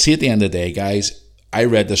 See, at the end of the day, guys, I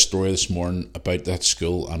read this story this morning about that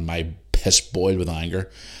school and my piss boiled with anger.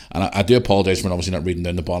 And I do apologise for obviously not reading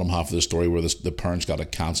down the bottom half of the story where the parents got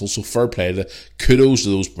it cancelled. So fair play to kudos to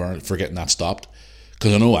those parents for getting that stopped.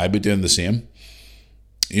 Because I know I'd be doing the same.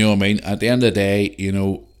 You know what I mean? At the end of the day,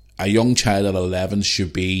 a young child at 11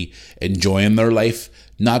 should be enjoying their life,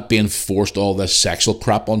 not being forced all this sexual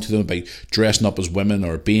crap onto them by dressing up as women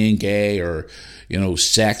or being gay or,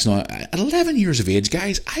 sex. At 11 years of age,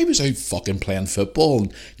 guys, I was out fucking playing football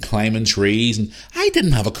and climbing trees, and I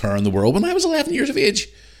didn't have a care in the world when I was 11 years of age.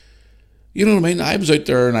 You know what I mean? I was out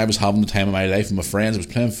there and I was having the time of my life with my friends. I was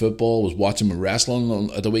playing football, I was watching my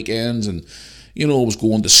wrestling at the weekends, and, I was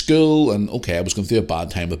going to school, and okay, I was going through a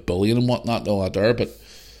bad time with bullying and whatnot and all that there, but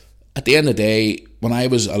at the end of the day, when I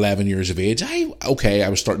was 11 years of age, I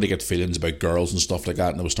was starting to get feelings about girls and stuff like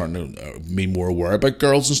that, and I was starting to be more aware about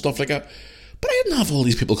girls and stuff like that. But I didn't have all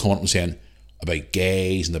these people coming up and saying about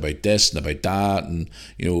gays and about this and about that, and,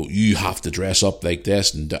 you have to dress up like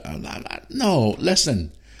this. No,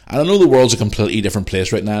 listen. And I know the world's a completely different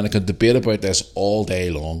place right now, and I could debate about this all day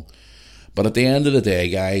long. But at the end of the day,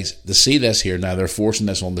 guys, to see this here now, they're forcing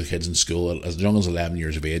this on the kids in school as young as 11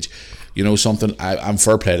 years of age. Something, I'm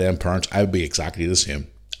fair play to them parents. I would be exactly the same.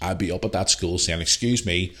 I'd be up at that school saying, excuse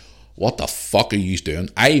me, what the fuck are you doing?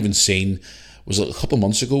 I even seen, was it a couple of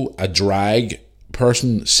months ago, a drag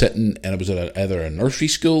person sitting, and it was at either a nursery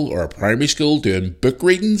school or a primary school doing book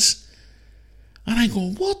readings. And I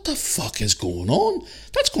go, what the fuck is going on?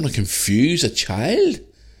 That's going to confuse a child.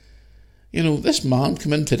 This man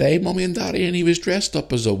came in today, mummy and daddy, and he was dressed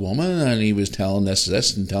up as a woman, and he was telling this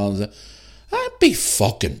and telling that. I'd be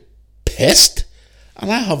fucking pissed. And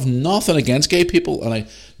I have nothing against gay people, and I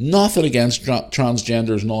nothing against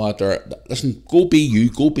transgenders and all that there. Listen, go be you,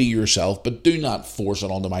 go be yourself, but do not force it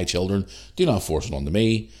onto my children. Do not force it onto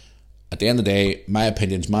me. At the end of the day, my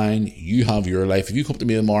opinion's mine. You have your life. If you come to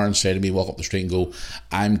me tomorrow and say to me, walk up the street and go,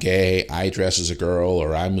 I'm gay, I dress as a girl,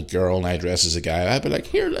 or I'm a girl and I dress as a guy, I'd be like,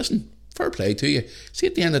 here, listen. Fair play to you. See,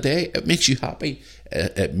 at the end of the day, it makes you happy.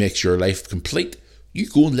 It makes your life complete. You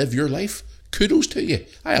go and live your life. Kudos to you.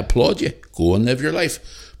 I applaud you. Go and live your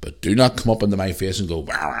life. But do not come up into my face and go,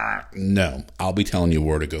 no, I'll be telling you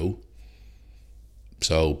where to go.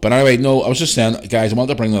 So, but anyway, no, I was just saying, guys, I wanted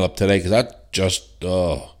to bring that up today because that just,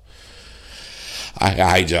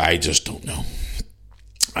 I just don't know.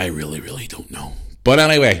 I really, really don't know. But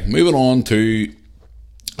anyway, moving on to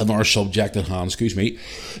another subject at hand, excuse me.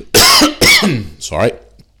 Sorry.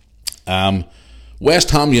 West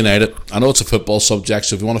Ham United. I know it's a football subject,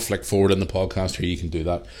 so if you want to flick forward in the podcast here, you can do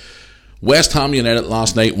that. West Ham United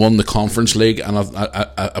last night won the Conference League, and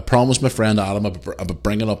I promised my friend Adam I'd be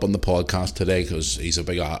bringing it up on the podcast today because he's a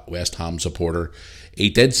big West Ham supporter. He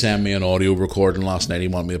did send me an audio recording last night. He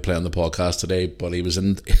wanted me to play on the podcast today, but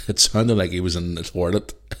it sounded like he was in the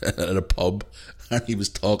toilet at a pub, and he was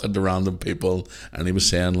talking to random people, and he was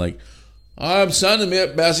saying like, I'm sending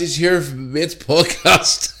mate message here from mate's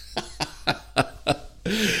podcast.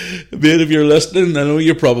 Mate, if you're listening, I know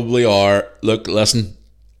you probably are. Look, listen.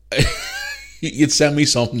 You'd send me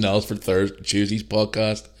something else for Tuesday's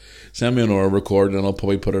podcast. Send me an hour recording and I'll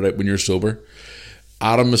probably put it out when you're sober.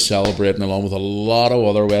 Adam was celebrating along with a lot of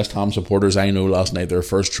other West Ham supporters I know last night their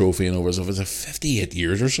first trophy in over, it was 58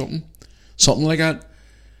 years or something. Something like that.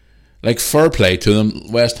 Like, fair play to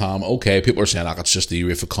them. West Ham, okay, people are saying, it's just the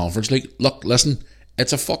UEFA Conference League. Look, listen,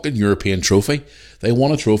 it's a fucking European trophy. They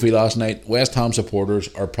won a trophy last night. West Ham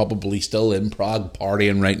supporters are probably still in Prague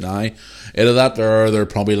partying right now. Either that or they're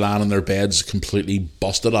probably lying in their beds completely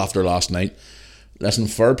busted after last night. Listen,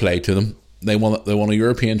 fair play to them. They won a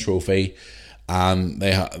European trophy, and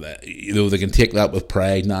they can take that with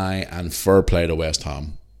pride now, and fair play to West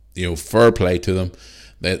Ham. Fair play to them.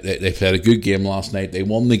 They played a good game last night. They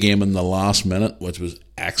won the game in the last minute, which was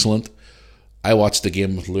excellent. I watched the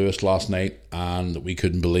game with Lewis last night, and we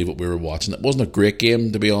couldn't believe what we were watching. It wasn't a great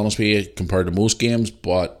game, to be honest with you, compared to most games,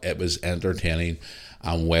 but it was entertaining.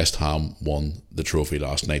 and West Ham won the trophy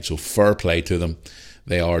last night. So fair play to them.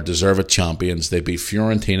 They are deserved champions. They beat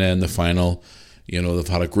Fiorentina in the final. You know, they've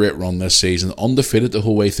had a great run this season, undefeated the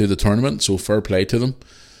whole way through the tournament, so fair play to them.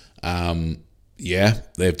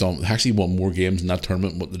 They've actually won more games in that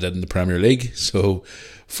tournament than what they did in the Premier League, so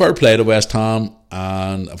fair play to West Ham.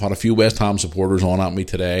 And I've had a few West Ham supporters on at me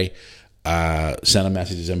today, sending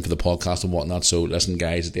messages in for the podcast and whatnot. So listen,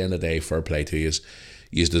 guys, at the end of the day, fair play to you.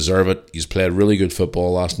 You deserve it. You played really good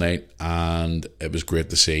football last night, and it was great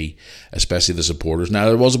to see, especially the supporters. Now,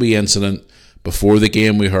 there was a wee incident before the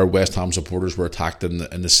game. We heard West Ham supporters were attacked in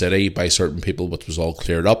the city by certain people, which was all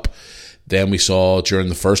cleared up. Then we saw during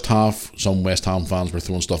the first half, some West Ham fans were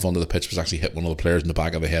throwing stuff onto the pitch, which actually hit one of the players in the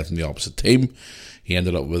back of the head from the opposite team. He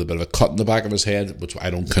ended up with a bit of a cut in the back of his head, which I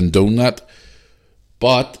don't condone that.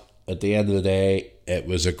 But at the end of the day, it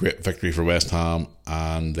was a great victory for West Ham,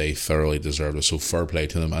 and they thoroughly deserved it. So fair play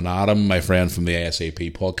to them. And Adam, my friend from the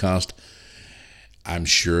ASAP podcast, I'm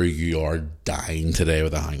sure you are dying today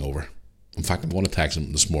with a hangover. In fact, I'm going to text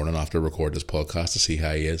him this morning after I record this podcast to see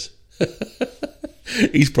how he is.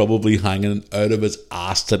 He's probably hanging out of his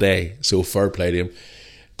ass today. So fair play to him.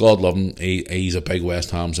 God love him. He's a big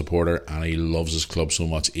West Ham supporter, and he loves his club so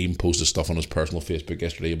much. He even posted stuff on his personal Facebook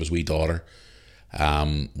yesterday of his wee daughter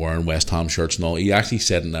wearing West Ham shirts and all. He actually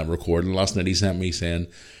said in that recording last night, he sent me saying,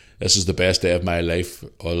 "This is the best day of my life,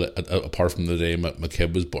 apart from the day my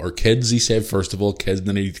kid was born." Or kids, he said, first of all, kids, and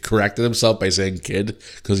then he corrected himself by saying kid,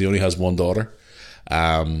 because he only has one daughter,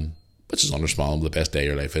 which is understandable. The best day of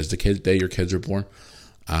your life is the day your kids are born.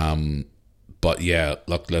 But yeah,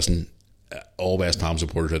 look, listen, all West Ham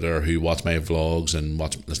supporters out there who watch my vlogs and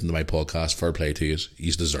listen to my podcast, fair play to you.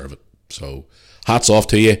 You deserve it. So hats off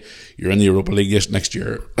to you. You're in the Europa League next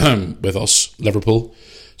year with us, Liverpool.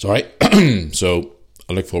 It's all right. So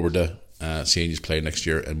I look forward to seeing you play next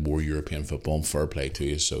year in more European football, and fair play to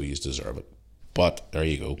you. So you deserve it. But there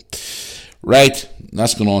you go. Right,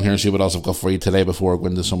 let's go on here and see what else I've got for you today before I go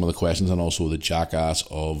into some of the questions and also the jackass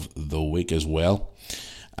of the week as well.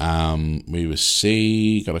 We will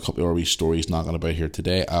see, got a couple of wee stories knocking about here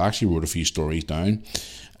today. I actually wrote a few stories down.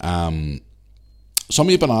 Some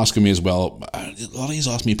of you have been asking me as well, a lot of you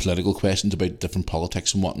asked me political questions about different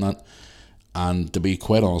politics and whatnot. And to be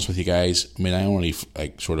quite honest with you guys, I mean, I only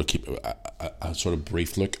sort of keep a sort of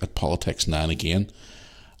brief look at politics now and again.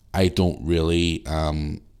 I don't really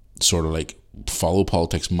sort of follow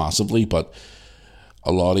politics massively, but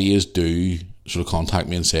a lot of you do sort of contact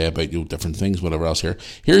me and say about different things, whatever else here.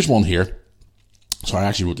 Here's one here. So I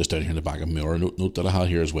actually wrote this down here in the back of my note that I have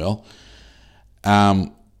here as well.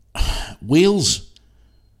 Wales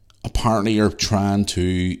apparently are trying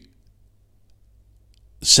to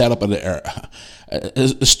set up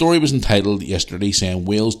a story was entitled yesterday saying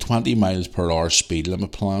Wales 20 miles per hour speed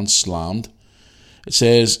limit plan slammed. It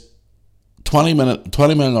says 20 mile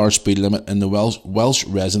an hour speed limit in the Welsh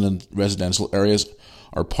residential areas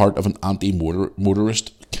are part of an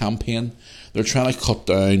anti-motorist campaign. They're trying to cut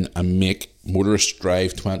down and make motorists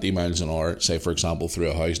drive 20 miles an hour, say for example through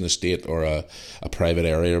a housing estate or a private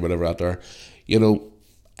area or whatever out there. You know,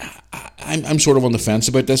 I'm sort of on the fence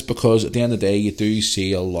about this, because at the end of the day you do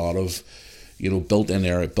see a lot of built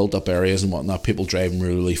up areas and whatnot, people driving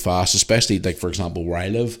really fast, especially for example where I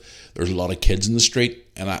live, there's a lot of kids in the street,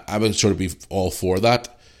 and I would sort of be all for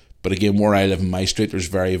that. But again, where I live in my street, there's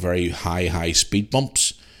very, very high speed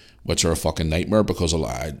bumps, which are a fucking nightmare, because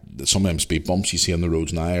some of them speed bumps you see on the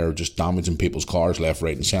roads now are just damaging people's cars left,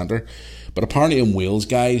 right and centre. But apparently in Wales,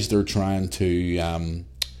 guys, they're trying to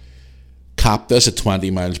cap this at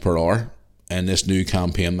 20 miles per hour in this new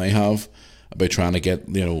campaign they have about trying to get,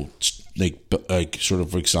 sort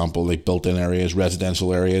of, for example, built-in areas,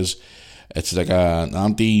 residential areas. It's like an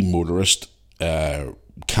anti-motorist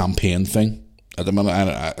campaign thing. At the minute,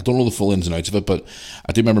 I don't know the full ins and outs of it, but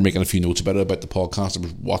I do remember making a few notes about it, about the podcast. I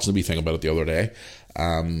was watching the wee thing about it the other day.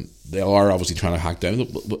 They are obviously trying to hack down.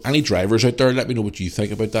 Any drivers out there, let me know what you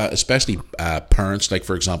think about that, especially parents,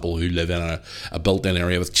 for example, who live in a built-in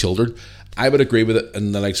area with children. I would agree with it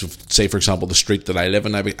in the likes of, say, for example, the street that I live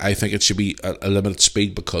in. I think it should be a limited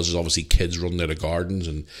speed, because there's obviously kids running out of gardens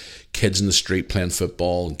and kids in the street playing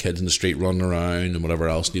football and kids in the street running around and whatever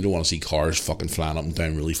else. And you don't want to see cars fucking flying up and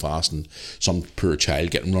down really fast and some poor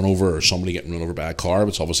child getting run over or somebody getting run over by a car,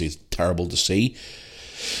 which obviously is terrible to see.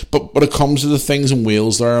 But when it comes to the things in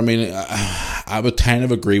Wales there, I mean, I would kind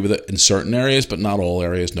of agree with it in certain areas, but not all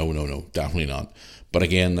areas. No, definitely not. But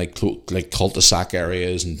again, like cul-de-sac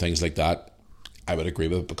areas and things like that, I would agree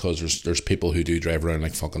with it, because there's people who do drive around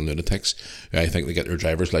like fucking lunatics. I think they get their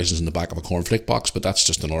driver's license in the back of a cornflake box, but that's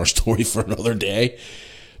just another story for another day.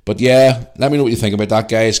 But yeah, let me know what you think about that,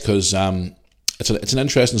 guys, because it's an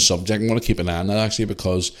interesting subject. I'm going to keep an eye on that, actually,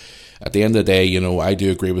 because at the end of the day, I do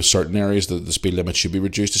agree with certain areas that the speed limit should be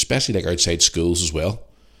reduced, especially like outside schools as well.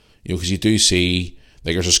 Because you do see,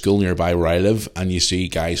 like, there's a school nearby where I live, and you see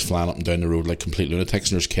guys flying up and down the road like complete lunatics,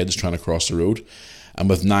 and there's kids trying to cross the road. And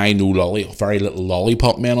with very little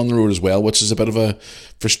lollipop men on the road as well, which is a bit of a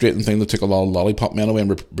frustrating thing. They took a lot of lollipop men away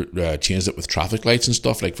and changed it with traffic lights and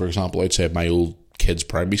stuff. Like, for example, outside my old kids'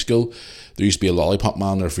 primary school, there used to be a lollipop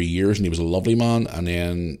man there for years, and he was a lovely man, and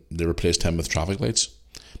then they replaced him with traffic lights.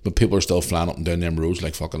 But people are still flying up and down them roads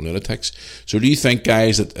like fucking lunatics. So do you think,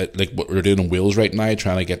 guys, that like what we're doing in Wales right now,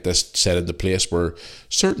 trying to get this set into place where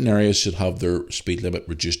certain areas should have their speed limit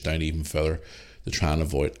reduced down even further to try and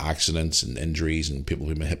avoid accidents and injuries and people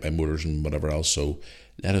being hit by motors and whatever else? So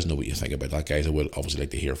let us know what you think about that, guys. I would obviously like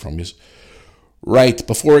to hear from you. Right,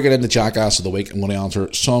 before I get into Jackass of the Week, I'm going to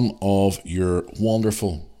answer some of your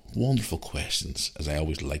wonderful, wonderful questions, as I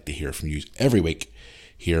always like to hear from you every week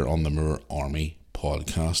here on the Moore Army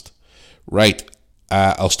podcast. Right,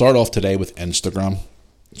 I'll start off today with Instagram.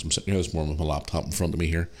 So I'm sitting here this morning with my laptop in front of me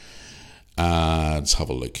here. Let's have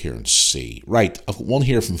a look here and see. Right, I've got one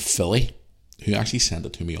here from Philly, who actually sent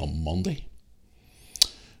it to me on Monday.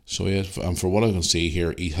 So yeah, for what I can see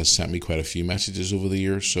here, he has sent me quite a few messages over the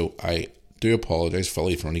years, so I do apologise,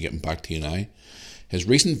 Philly, for only getting back to you now. His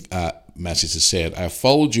recent message has said, I have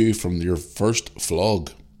followed you from your first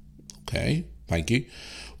vlog. Okay, thank you.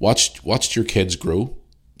 Watched your kids grow,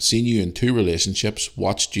 seen you in 2 relationships,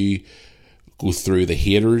 watched you go through the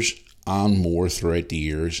haters and more throughout the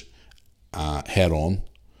years head on.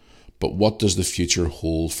 But what does the future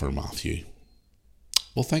hold for Matthew?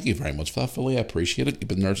 Well, thank you very much for that, Philly. I appreciate it. You've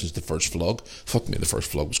been there since the first vlog. Fuck me, the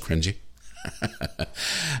first vlog was cringy.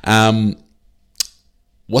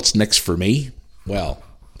 What's next for me? Well,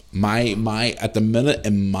 my at the minute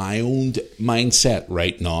in my own mindset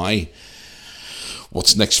right now,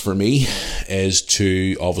 what's next for me is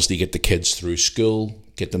to obviously get the kids through school,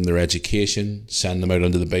 get them their education, send them out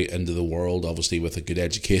into the world, obviously with a good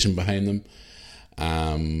education behind them.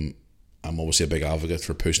 I'm obviously a big advocate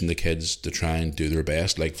for pushing the kids to try and do their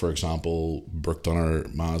best. Like, for example, Brooke done a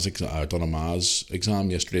maths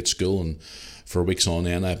exam yesterday at school, and for weeks on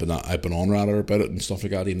end, I've been on at her about it and stuff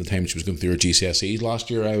like that. Even the time she was going through her GCSEs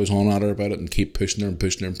last year, I was on at her about it and keep pushing her and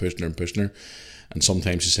pushing her and pushing her and pushing her. And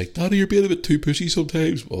sometimes she's like, Daddy, you're being a bit too pushy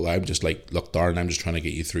sometimes. Well, I'm just like, look, darling, I'm just trying to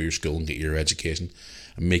get you through your school and get your education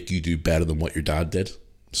and make you do better than what your dad did.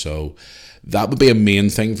 So that would be a main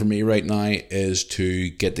thing for me right now, is to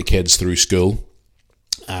get the kids through school,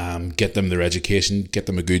 get them their education, get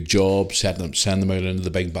them a good job, send them out into the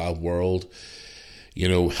big bad world,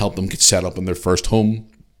 help them get set up in their first home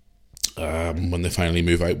when they finally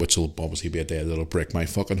move out, which will obviously be a day that'll break my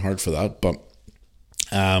fucking heart for that. But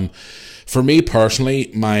for me personally,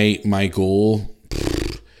 my goal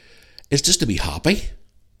is just to be happy.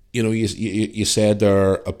 You said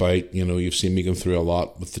there about, you've seen me going through a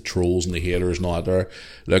lot with the trolls and the haters and all that there.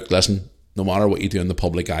 Look, listen, no matter what you do in the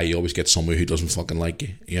public eye, you always get somebody who doesn't fucking like you.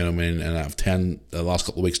 You know what I mean? And I've the last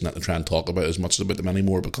couple of weeks not to try and talk about as much about them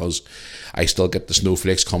anymore, because I still get the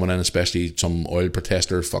snowflakes coming in, especially some oil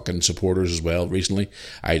protester fucking supporters as well recently.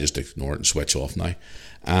 I just ignore it and switch off now.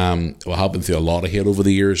 We have been through a lot of hate over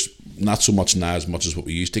the years. Not so much now as much as what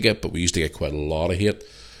we used to get, but we used to get quite a lot of hate.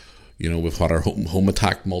 We've had our home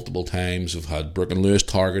attacked multiple times. We've had Brooke and Lewis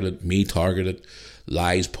targeted, me targeted,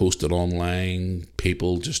 lies posted online,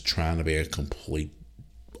 people just trying to be a complete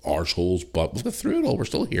arseholes. But we've got through it all. We're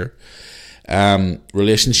still here.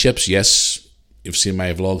 Relationships, yes. You've seen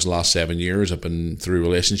my vlogs the last 7 years. I've been through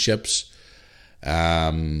relationships,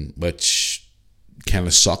 which kind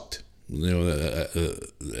of sucked.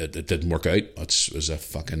 It didn't work out. It was a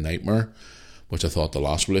fucking nightmare, which I thought the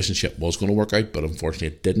last relationship was going to work out, but unfortunately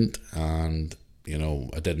it didn't. And,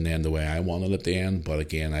 it didn't end the way I wanted it to end. But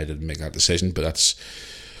again, I didn't make that decision. But that's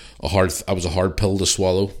a hard pill to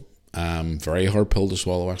swallow. Very hard pill to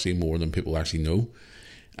swallow, actually, more than people actually know.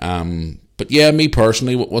 But yeah, me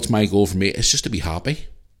personally, what's my goal for me? It's just to be happy.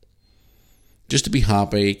 Just to be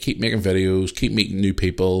happy, keep making videos, keep meeting new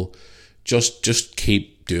people, just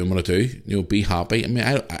keep doing what I do. Be happy. I mean,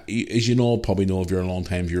 I as you know, probably know if you're a long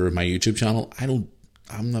time viewer of my YouTube channel,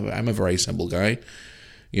 I'm a very simple guy.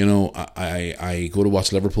 I go to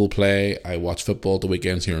watch Liverpool play. I watch football at the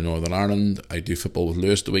weekends here in Northern Ireland. I do football with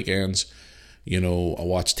Lewis the weekends. I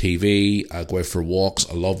watch TV. I go out for walks.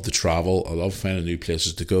 I love to travel. I love finding new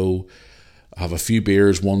places to go. I have a few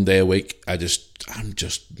beers one day a week. I'm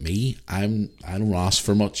just me. I don't ask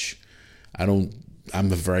for much. I don't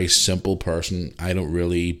I'm a very simple person. I don't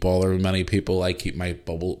really bother with many people. I keep my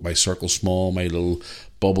circle small, my little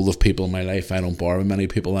bubble of people in my life. I don't bother with many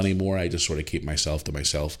people anymore. I just sort of keep myself to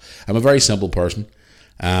myself. I'm a very simple person.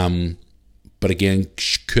 But again,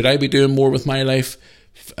 could I be doing more with my life,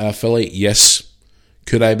 Philly? Yes.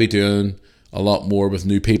 Could I be doing a lot more with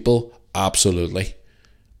new people? Absolutely.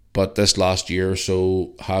 But this last year or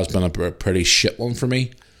so has been a pretty shit one for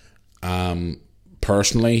me.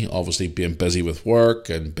 Personally, obviously being busy with work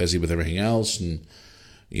and busy with everything else, and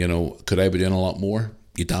could I be doing a lot more?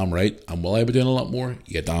 You damn right. And will I be doing a lot more?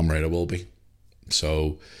 You damn right I will be.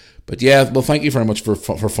 So, but yeah, well, thank you very much for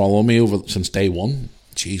following me over since day one.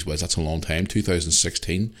 Jeez whiz, that's a long time,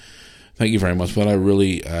 2016. Thank you very much, but I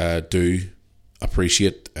really do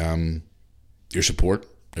appreciate your support.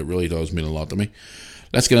 It really does mean a lot to me.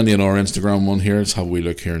 Let's get into our Instagram one here. Let's have a wee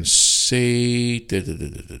look here and see.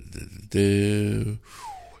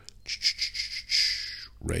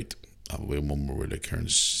 Right. Have a wee one more look here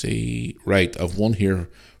and see. Right. I've one here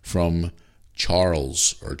from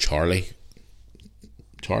Charles or Charlie.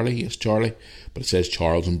 Charlie, yes, Charlie. But it says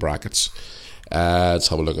Charles in brackets. Let's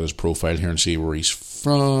have a look at his profile here and see where he's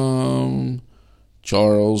from.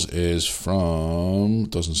 Charles is from...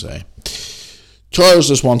 doesn't say. Charles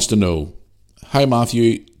just wants to know, hi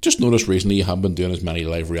Matthew, just noticed recently you haven't been doing as many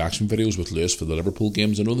live reaction videos with Lewis for the Liverpool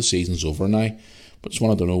games. I know the season's over now, but just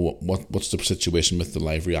wanted to know what's the situation with the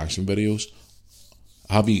live reaction videos.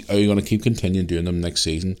 Are you going to keep continuing doing them next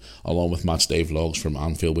season along with match day vlogs from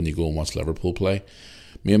Anfield when you go and watch Liverpool play?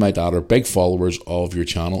 Me and my dad are big followers of your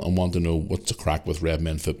channel and want to know what's the crack with Red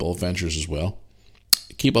Men Football Adventures as well.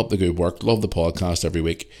 Keep up the good work. Love the podcast every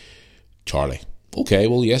week. Charlie. Okay,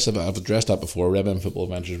 well, yes, I've addressed that before. Red Men Football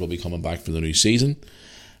Adventures will be coming back for the new season.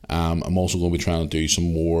 I'm also going to be trying to do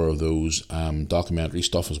some more of those documentary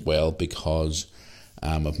stuff as well because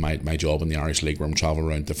of my job in the Irish League where I'm traveling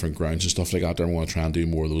around different grounds and stuff like that. I'm going to try and do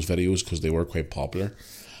more of those videos because they were quite popular.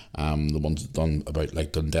 The ones done about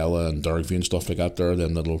like Dundela and Dergview and stuff like that there,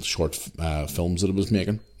 then the little short films that I was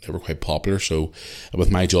making, they were quite popular. So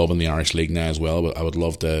with my job in the Irish League now as well, I would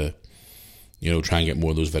love to try and get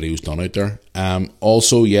more of those videos done out there.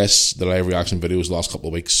 Also, yes, the live reaction videos the last couple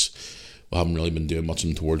of weeks, we haven't really been doing much of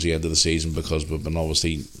them towards the end of the season because we've been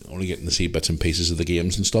obviously only getting to see bits and pieces of the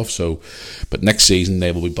games and stuff. So, but next season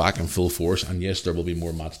they will be back in full force, and yes, there will be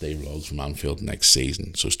more match day vlogs from Anfield next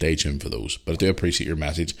season. So stay tuned for those. But I do appreciate your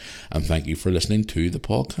message, and thank you for listening to the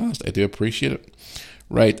podcast. I do appreciate it.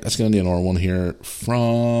 Right, let's get into another one here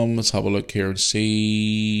from. Let's have a look here and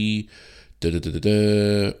see.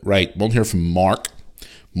 Right, one here from Mark.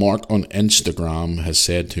 Mark on Instagram has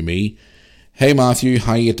said to me, "Hey Matthew,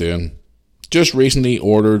 how you doing? Just recently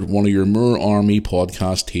ordered one of your Moor Army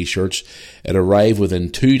podcast t-shirts. It arrived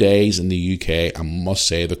within 2 days in the UK and must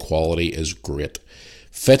say the quality is great.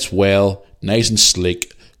 Fits well, nice and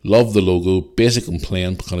sleek, love the logo, basic and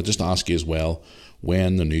plain. Can I just ask you as well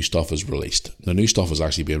when the new stuff is released?" The new stuff is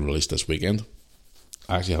actually being released this weekend.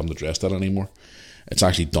 I actually haven't addressed that anymore. It's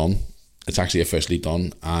actually done. It's actually officially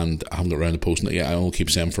done, and I haven't got around to posting it yet. I don't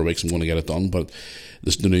keep saying for weeks I'm going to get it done, but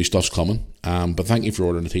the new stuff's coming. But thank you for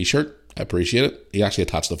ordering the t-shirt. I appreciate it. He actually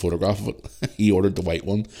attached a photograph of it. He ordered the white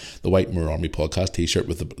one, the white Moor Army podcast t-shirt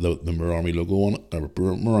with the Moor Army logo on it, or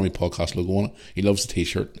Moor Army podcast logo on it. He loves the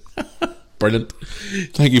t-shirt. Brilliant.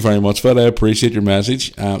 Thank you very much for that. I appreciate your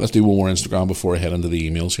message. Let's do one more Instagram before I head into the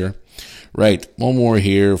emails here. Right, one more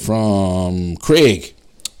here from Craig.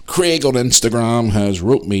 Craig on Instagram has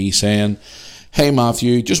wrote me saying, "Hey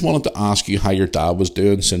Matthew, just wanted to ask you how your dad was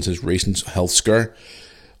doing since his recent health scare.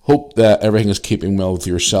 Hope that everything is keeping well with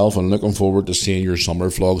yourself and looking forward to seeing your summer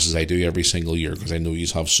vlogs as I do every single year because I know you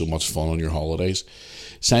have so much fun on your holidays.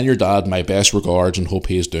 Send your dad my best regards and hope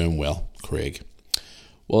he is doing well, Craig."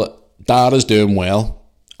 Well, Dad is doing well.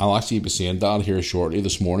 I'll actually be seeing Dad here shortly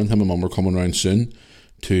this morning. Him and Mum are coming around soon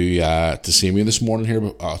to see me this morning here.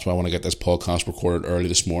 But that's why I want to get this podcast recorded early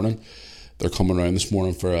this morning. They're coming around this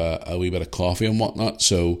morning for a wee bit of coffee and whatnot.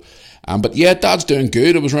 So, but yeah, Dad's doing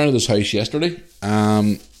good. I was round at his house yesterday.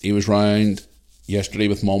 He was round yesterday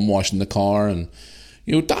with Mum washing the car, and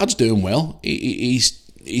Dad's doing well.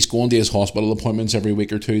 He's going to his hospital appointments every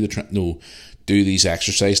week or two to do these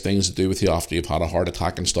exercise things to do with you after you've had a heart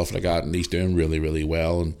attack and stuff like that. And he's doing really, really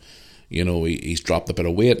well. And he's dropped a bit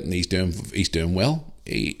of weight, and he's doing well.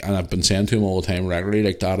 And I've been saying to him all the time regularly,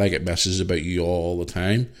 like, "Dad, I get messages about you all the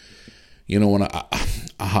time." And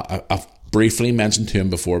I've briefly mentioned to him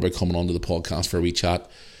before about coming onto the podcast for a wee chat.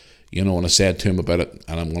 And I said to him about it,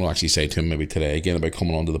 and I'm going to actually say to him maybe today again about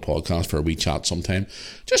coming onto the podcast for a wee chat sometime.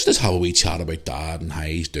 Just have a wee chat about Dad and how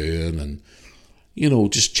he's doing, and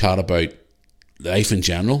just chat about life in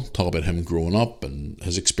general. Talk about him growing up and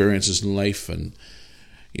his experiences in life, and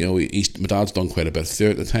my dad's done quite a bit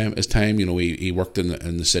throughout his time. He worked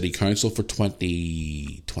in the city council for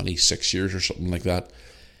 26 years or something like that.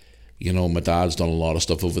 My dad's done a lot of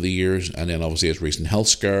stuff over the years, and then obviously his recent health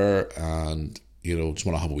scare, and just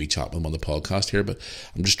want to have a wee chat with him on the podcast here. But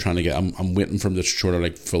I'm just trying to I'm waiting for him to sort of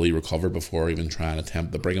like fully recover before even trying to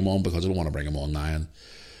attempt to bring him on, because I don't want to bring him on now, and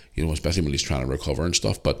especially when he's trying to recover and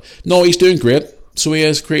stuff. But no, he's doing great. So he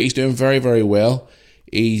is great. He's doing very, very well.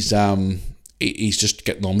 He's just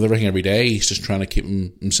getting on with everything every day. He's just trying to keep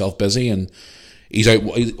himself busy, and he's out.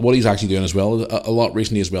 What he's actually doing as well, a lot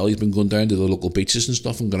recently as well, he's been going down to the local beaches and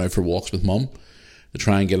stuff and going out for walks with mum to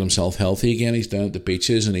try and get himself healthy again. He's down at the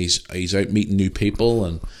beaches, and he's out meeting new people,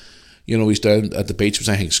 and he's down at the beach, which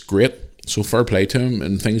I think is great. So fair play to him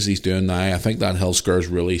and things he's doing now. I think that health scare's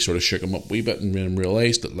really sort of shook him up a wee bit and made him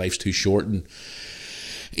realise that life's too short and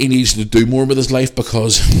he needs to do more with his life,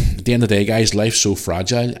 because at the end of the day, guys, life's so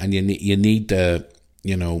fragile, and you need to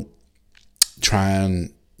try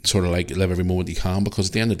and sort of like live every moment you can, because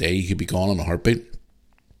at the end of the day you could be gone in a heartbeat.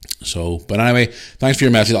 So, but anyway, thanks for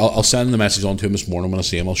your message. I'll send the message on to him this morning when I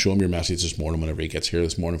see him. I'll show him your message this morning whenever he gets here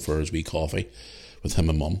this morning for his wee coffee with him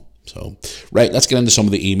and mum. So, right, let's get into some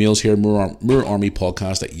of the emails here.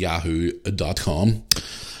 moorearmypodcast@yahoo.com.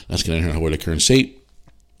 Let's get in here and have a look here and see.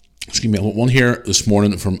 Excuse me, one here this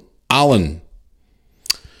morning from Alan.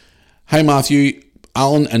 Hi Matthew,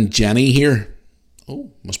 Alan and Jenny here.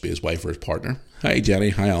 Oh, must be his wife or his partner. Hi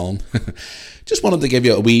Jenny, hi Alan. Just wanted to give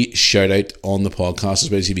you a wee shout out on the podcast,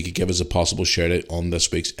 especially if you could give us a possible shout out on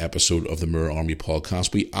this week's episode of the Moore Army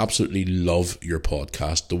podcast. We absolutely love your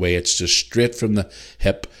podcast, the way it's just straight from the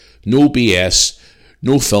hip, no BS,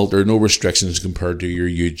 no filter, no restrictions compared to your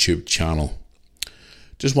YouTube channel.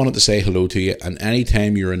 Just wanted to say hello to you, and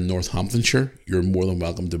anytime you're in Northamptonshire, you're more than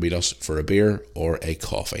welcome to meet us for a beer or a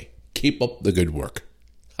coffee. Keep up the good work.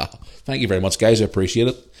 Thank you very much, guys. I appreciate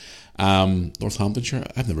it. Northamptonshire.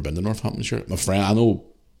 I've never been to Northamptonshire. My friend, I know,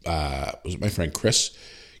 was it my friend Chris?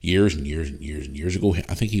 Years and years and years and years ago,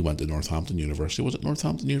 I think he went to Northampton University. Was it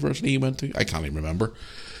Northampton University he went to? I can't even remember.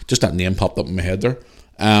 Just that name popped up in my head there.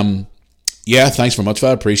 Yeah, thanks very much for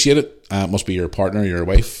that. I appreciate it. It must be your partner, your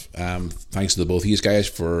wife. Thanks to the both of you guys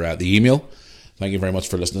for the email. Thank you very much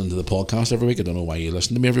for listening to the podcast every week. I don't know why you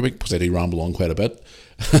listen to me every week, because I do ramble on quite a bit.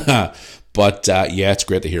 But yeah, it's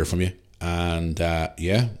great to hear from you. And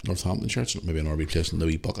yeah, Northamptonshire, it's maybe an RB place on the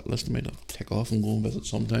wee bucket list. I might take off and go and visit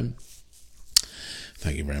sometime.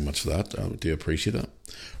 Thank you very much for that. I do appreciate it.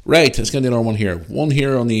 Right, let's get another one here. One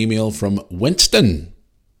here on the email from Winston.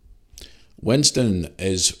 Winston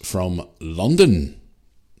is from London.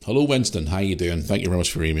 Hello, Winston. How you doing? Thank you very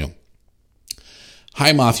much for your email.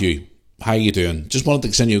 Hi, Matthew. How you doing? Just wanted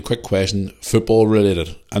to send you a quick question, football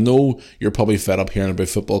related. I know you're probably fed up hearing about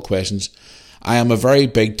football questions. I am a very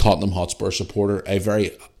big Tottenham Hotspur supporter, a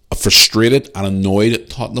very frustrated and annoyed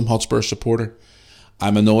Tottenham Hotspur supporter.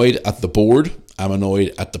 I'm annoyed at the board, I'm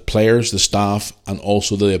annoyed at the players, the staff, and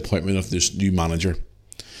also the appointment of this new manager.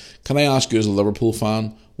 Can I ask you, as a Liverpool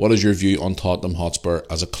fan, what is your view on Tottenham Hotspur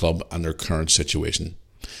as a club and their current situation?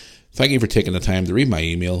 Thank you for taking the time to read my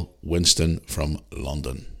email, Winston from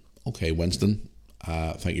London. Okay, Winston,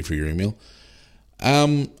 thank you for your email.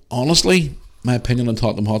 Honestly, my opinion on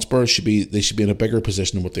Tottenham Hotspur they should be in a bigger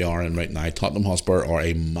position than what they are in right now. Tottenham Hotspur are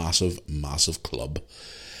a massive, massive club.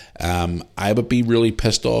 I would be really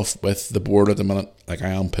pissed off with the board at the minute. Like, I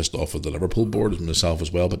am pissed off with the Liverpool board myself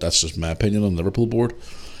as well, but that's just my opinion on the Liverpool board.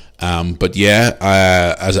 But yeah,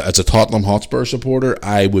 as a Tottenham Hotspur supporter,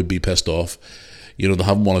 I would be pissed off. They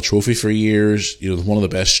haven't won a trophy for years. They're one of the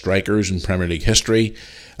best strikers in Premier League history.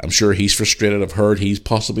 I'm sure he's frustrated. I've heard he's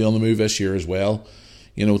possibly on the move this year as well.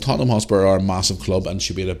 Tottenham Hotspur are a massive club and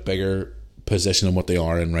should be in a bigger position than what they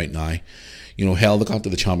are in right now. Hell, they got to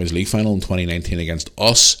the Champions League final in 2019 against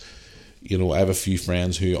us. I have a few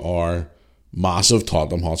friends who are massive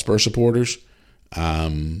Tottenham Hotspur supporters.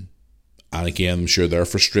 And again, I'm sure they're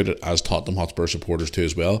frustrated as Tottenham Hotspur supporters too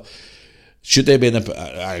as well. Should they be in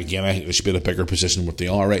I think they should be in a bigger position than what they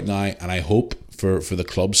are right now, and I hope for the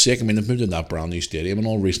club's sake. I mean, they've moved in that brand new stadium and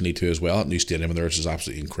all recently too as well. That new stadium of theirs is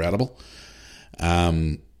absolutely incredible.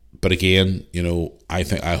 But again,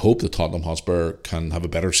 I hope that Tottenham Hotspur can have a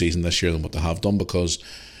better season this year than what they have done, because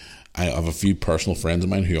I have a few personal friends of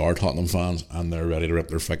mine who are Tottenham fans and they're ready to rip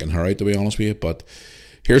their fucking hair out, to be honest with you. But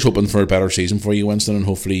here's hoping for a better season for you, Winston, and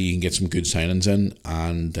hopefully you can get some good signings in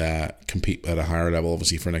and compete at a higher level,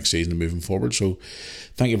 obviously, for next season and moving forward. So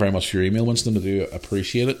thank you very much for your email, Winston. I do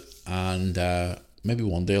appreciate it. And maybe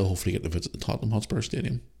one day I'll hopefully get to visit the Tottenham Hotspur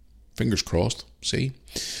Stadium. Fingers crossed. See?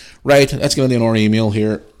 Right, let's get into our email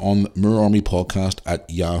here on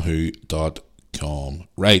moorarmypodcast@yahoo.com.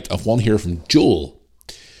 Right, I've one here from Joel.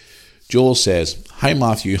 Joel says, "Hi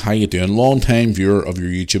Matthew, how you doing? Long time viewer of your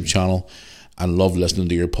YouTube channel and love listening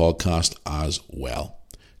to your podcast as well.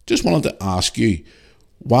 Just wanted to ask you,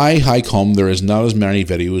 how come there is not as many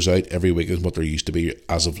videos out every week as what there used to be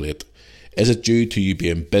as of late? Is it due to you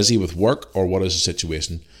being busy with work, or what is the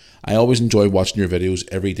situation? I always enjoy watching your videos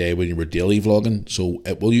every day when you were daily vlogging, so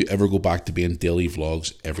will you ever go back to being daily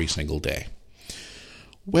vlogs every single day?"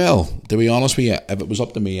 Well, to be honest with you, if it was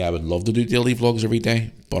up to me, I would love to do daily vlogs every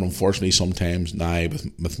day, but unfortunately sometimes now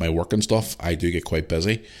with my work and stuff, I do get quite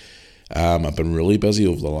busy. I've been really busy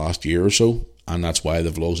over the last year or so, and that's why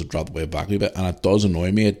the vlogs have dropped way back a bit, and it does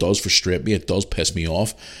annoy me, it does frustrate me, it does piss me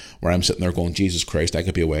off, where I'm sitting there going, Jesus Christ, I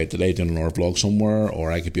could be away today doing another vlog somewhere,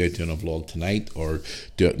 or I could be out doing a vlog tonight, or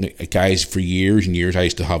guys, for years and years I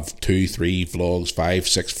used to have 2, 3 vlogs, 5,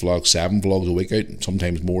 6 vlogs, 7 vlogs a week out,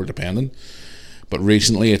 sometimes more depending. But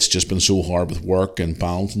recently it's just been so hard with work and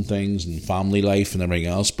balancing things and family life and everything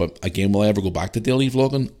else. But again, will I ever go back to daily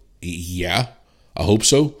vlogging? Yeah, I hope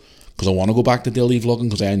so, because I want to go back to daily vlogging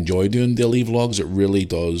because I enjoy doing daily vlogs. It really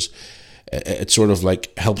does. It sort of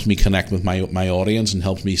like helps me connect with my audience and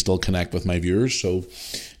helps me still connect with my viewers. So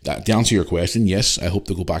to answer your question, yes, I hope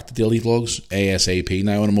to go back to daily vlogs ASAP.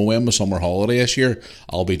 Now, when I'm away on my summer holiday this year,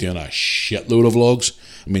 I'll be doing a shitload of vlogs.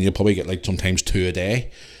 I mean, you'll probably get like sometimes 2 a day.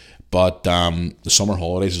 But the summer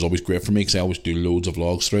holidays is always great for me because I always do loads of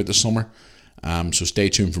vlogs throughout the summer. So stay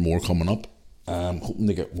tuned for more coming up. I'm hoping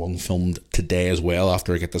to get one filmed today as well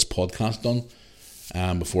after I get this podcast done.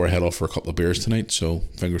 Before I head off for a couple of beers tonight. So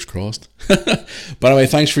fingers crossed. But anyway,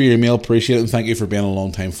 thanks for your email. Appreciate it. And thank you for being a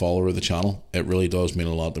long time follower of the channel. It really does mean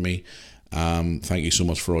a lot to me. Thank you so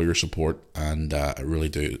much for all your support. And it really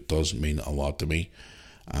does mean a lot to me.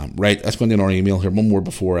 Right, let's go into our email here. One more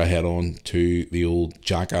before I head on to the old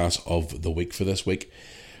jackass of the week for this week.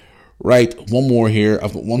 Right, one more here.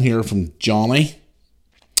 I've got one here from Johnny.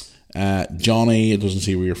 Johnny, it doesn't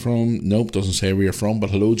say where you're from. Nope, doesn't say where you're from.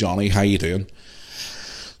 But hello, Johnny. How you doing?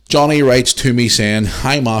 Johnny writes to me saying,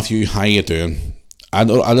 "Hi Matthew, how you doing? I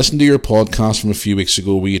listened to your podcast from a few weeks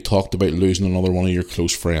ago where you talked about losing another one of your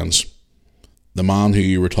close friends. The man who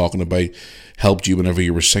you were talking about helped you whenever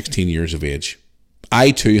you were 16 years of age.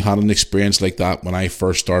 I too had an experience like that when I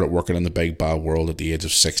first started working in the big bad world at the age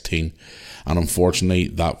of 16. And unfortunately,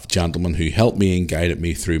 that gentleman who helped me and guided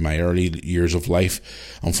me through my early years of life,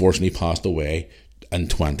 unfortunately passed away in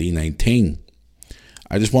 2019.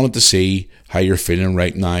 I just wanted to see how you're feeling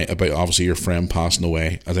right now about obviously your friend passing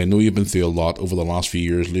away, as I know you've been through a lot over the last few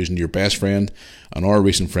years, losing your best friend and our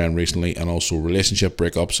recent friend recently, and also relationship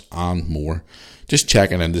breakups and more. Just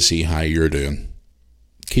checking in to see how you're doing.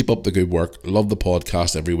 Keep up the good work. Love the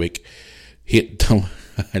podcast every week. I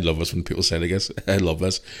love this when people say this. I love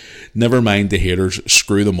this. Never mind the haters.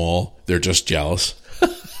 Screw them all. They're just jealous.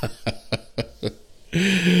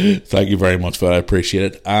 Thank you very much for that. I appreciate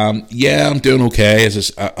it. Yeah, I'm doing okay.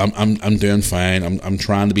 I'm doing fine. I'm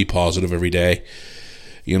trying to be positive every day.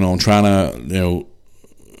 I'm trying to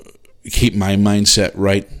keep my mindset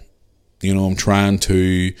right. I'm trying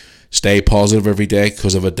to stay positive every day,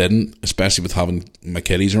 because if I didn't, especially with having my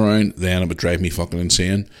kiddies around, then it would drive me fucking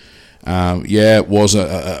insane. Yeah, it was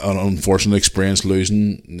an unfortunate experience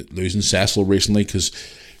losing Cecil recently, because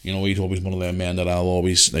he's always one of them men that I'll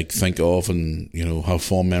always think of and have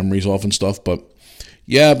fond memories of and stuff. But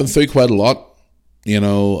yeah, I've been through quite a lot. I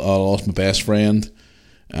lost my best friend.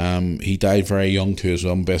 He died very young too as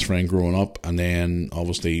well, my best friend growing up, and then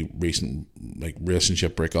obviously recent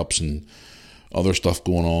relationship breakups and other stuff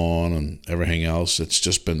going on and everything else.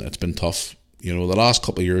 It's been tough. The last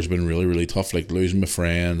couple of years have been really, really tough, like losing my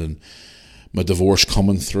friend and my divorce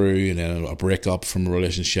coming through, and then a breakup from a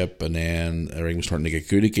relationship, and then everything was starting to get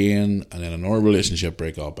good again, and then another relationship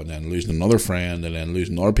breakup, and then losing another friend, and then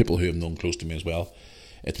losing other people who have known close to me as well.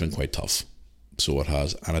 It's been quite tough. So it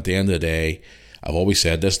has. And at the end of the day, I've always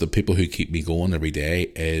said this, the people who keep me going every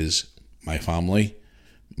day is my family,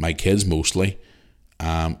 my kids mostly.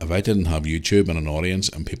 If I didn't have YouTube and an audience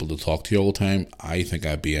and people to talk to you all the time, I think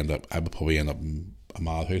I would probably end up in a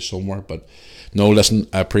madhouse somewhere. But no, listen,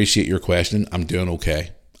 I appreciate your question. I'm doing okay.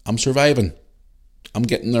 I'm surviving. I'm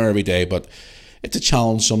getting there every day, but it's a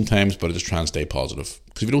challenge sometimes, but I just try and stay positive.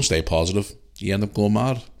 Because if you don't stay positive, you end up going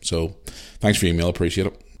mad. So thanks for your email. Appreciate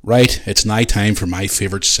it. Right, it's now time for my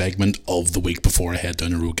favourite segment of the week before I head down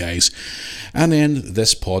the road, guys, and end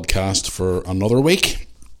this podcast for another week.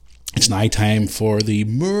 It's now time for the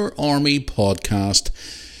Moor Army Podcast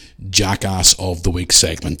Jackass of the Week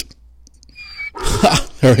segment. Ha!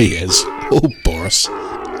 There he is. Oh, Boris.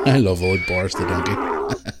 I love old Boris the donkey.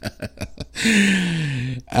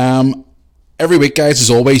 Every week, guys,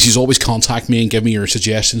 as always, you always contact me and give me your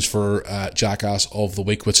suggestions for Jackass of the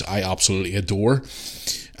Week, which I absolutely adore.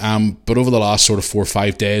 But over the last sort of 4 or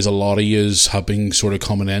 5 days, a lot of yous have been sort of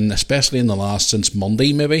coming in, especially in the last, since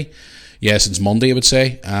Monday maybe. Yeah, since Monday I would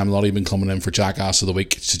say. A lot of you have been coming in for Jackass of the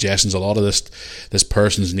Week suggestions. A lot of this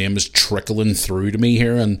person's name is trickling through to me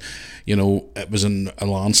here, and you know, it was a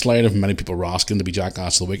landslide of many people were asking to be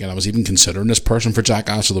Jackass of the Week, and I was even considering this person for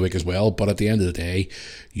Jackass of the Week as well. But at the end of the day,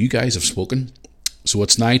 you guys have spoken, so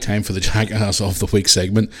it's now time for the Jackass of the Week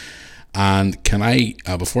segment. And can I,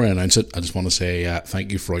 before I announce it, I just want to say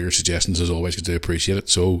thank you for all your suggestions as always, because I do appreciate it.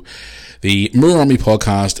 So the Moore Army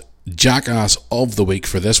Podcast Jackass of the Week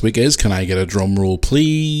for this week is, can I get a drum roll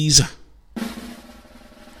please?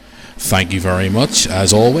 Thank you very much.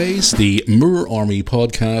 As always, the Moore Army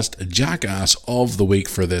Podcast Jackass of the Week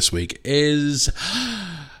for this week is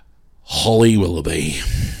Holly Willoughby.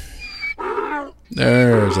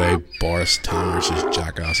 There's a Boris Tanner's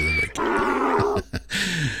Jackass of the Week.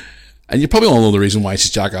 And you probably all know the reason why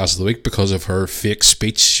she's Jackass of the Week, because of her fake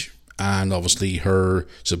speech and obviously her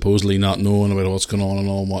supposedly not knowing about what's going on and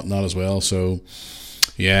all and whatnot as well. So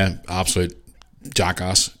yeah, absolute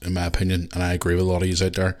jackass in my opinion, and I agree with a lot of you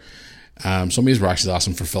out there. Some of you were actually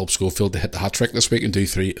asking for Philip Schofield to hit the hat trick this week and do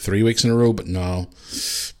three weeks in a row, but no,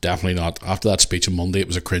 definitely not. After that speech on Monday, it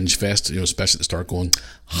was a cringe fest, you know, especially to start going,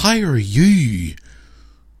 "How are you?"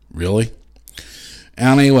 Really?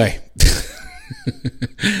 Anyway,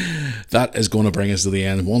 that is going to bring us to the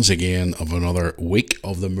end once again of another week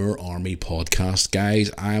of the Moore Army Podcast.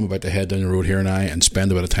 Guys, I am about to head down the road here now and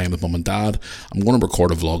spend a bit of time with mum and dad. I'm going to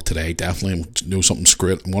record a vlog today, definitely do something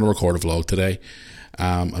great. I'm going to record a vlog today.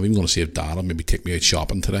 I'm even going to see if dad will maybe take me out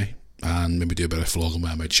shopping today and maybe do a bit of vlogging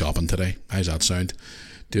while I'm out shopping today. How's that sound?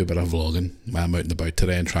 Do a bit of vlogging while I'm out and about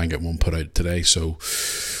today and try and get one put out today. So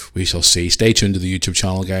we shall see. Stay tuned to the YouTube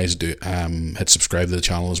channel, guys. Do hit subscribe to the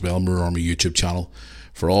channel as well, Moore Army YouTube channel,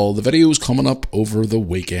 for all the videos coming up over the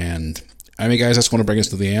weekend. Anyway, guys, that's going to bring us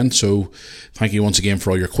to the end. So thank you once again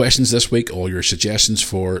for all your questions this week, all your suggestions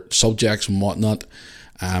for subjects and whatnot.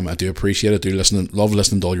 I do appreciate it. Love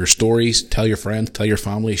listening to all your stories. Tell your friends, tell your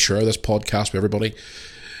family, share this podcast with everybody.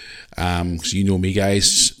 So you know me,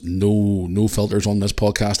 guys, no filters on this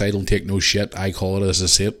podcast. I don't take no shit. I call it as I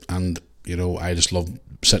say it, and you know, I just love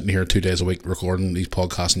sitting here 2 days a week recording these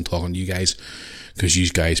podcasts and talking to you guys, because you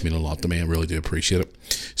guys mean a lot to me. I really do appreciate it.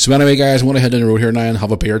 So anyway, guys, I want to head down the road here now and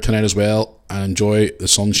have a beer tonight as well and enjoy the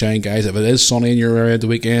sunshine, guys. If it is sunny in your area the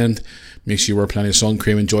weekend, make sure you wear plenty of sun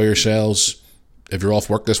cream. Enjoy yourselves. If you're off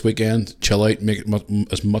work this weekend, chill out, make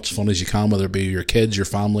it as much fun as you can, whether it be your kids, your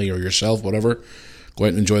family, or yourself, whatever. Go out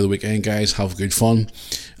and enjoy the weekend, guys. Have good fun.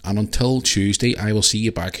 And until Tuesday, I will see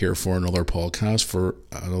you back here for another podcast, for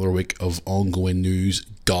another week of ongoing news,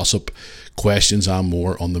 gossip, questions, and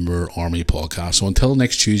more on the Moore Army Podcast. So until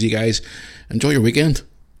next Tuesday, guys, enjoy your weekend,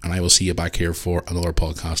 and I will see you back here for another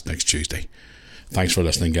podcast next Tuesday. Thanks for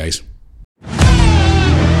listening, guys.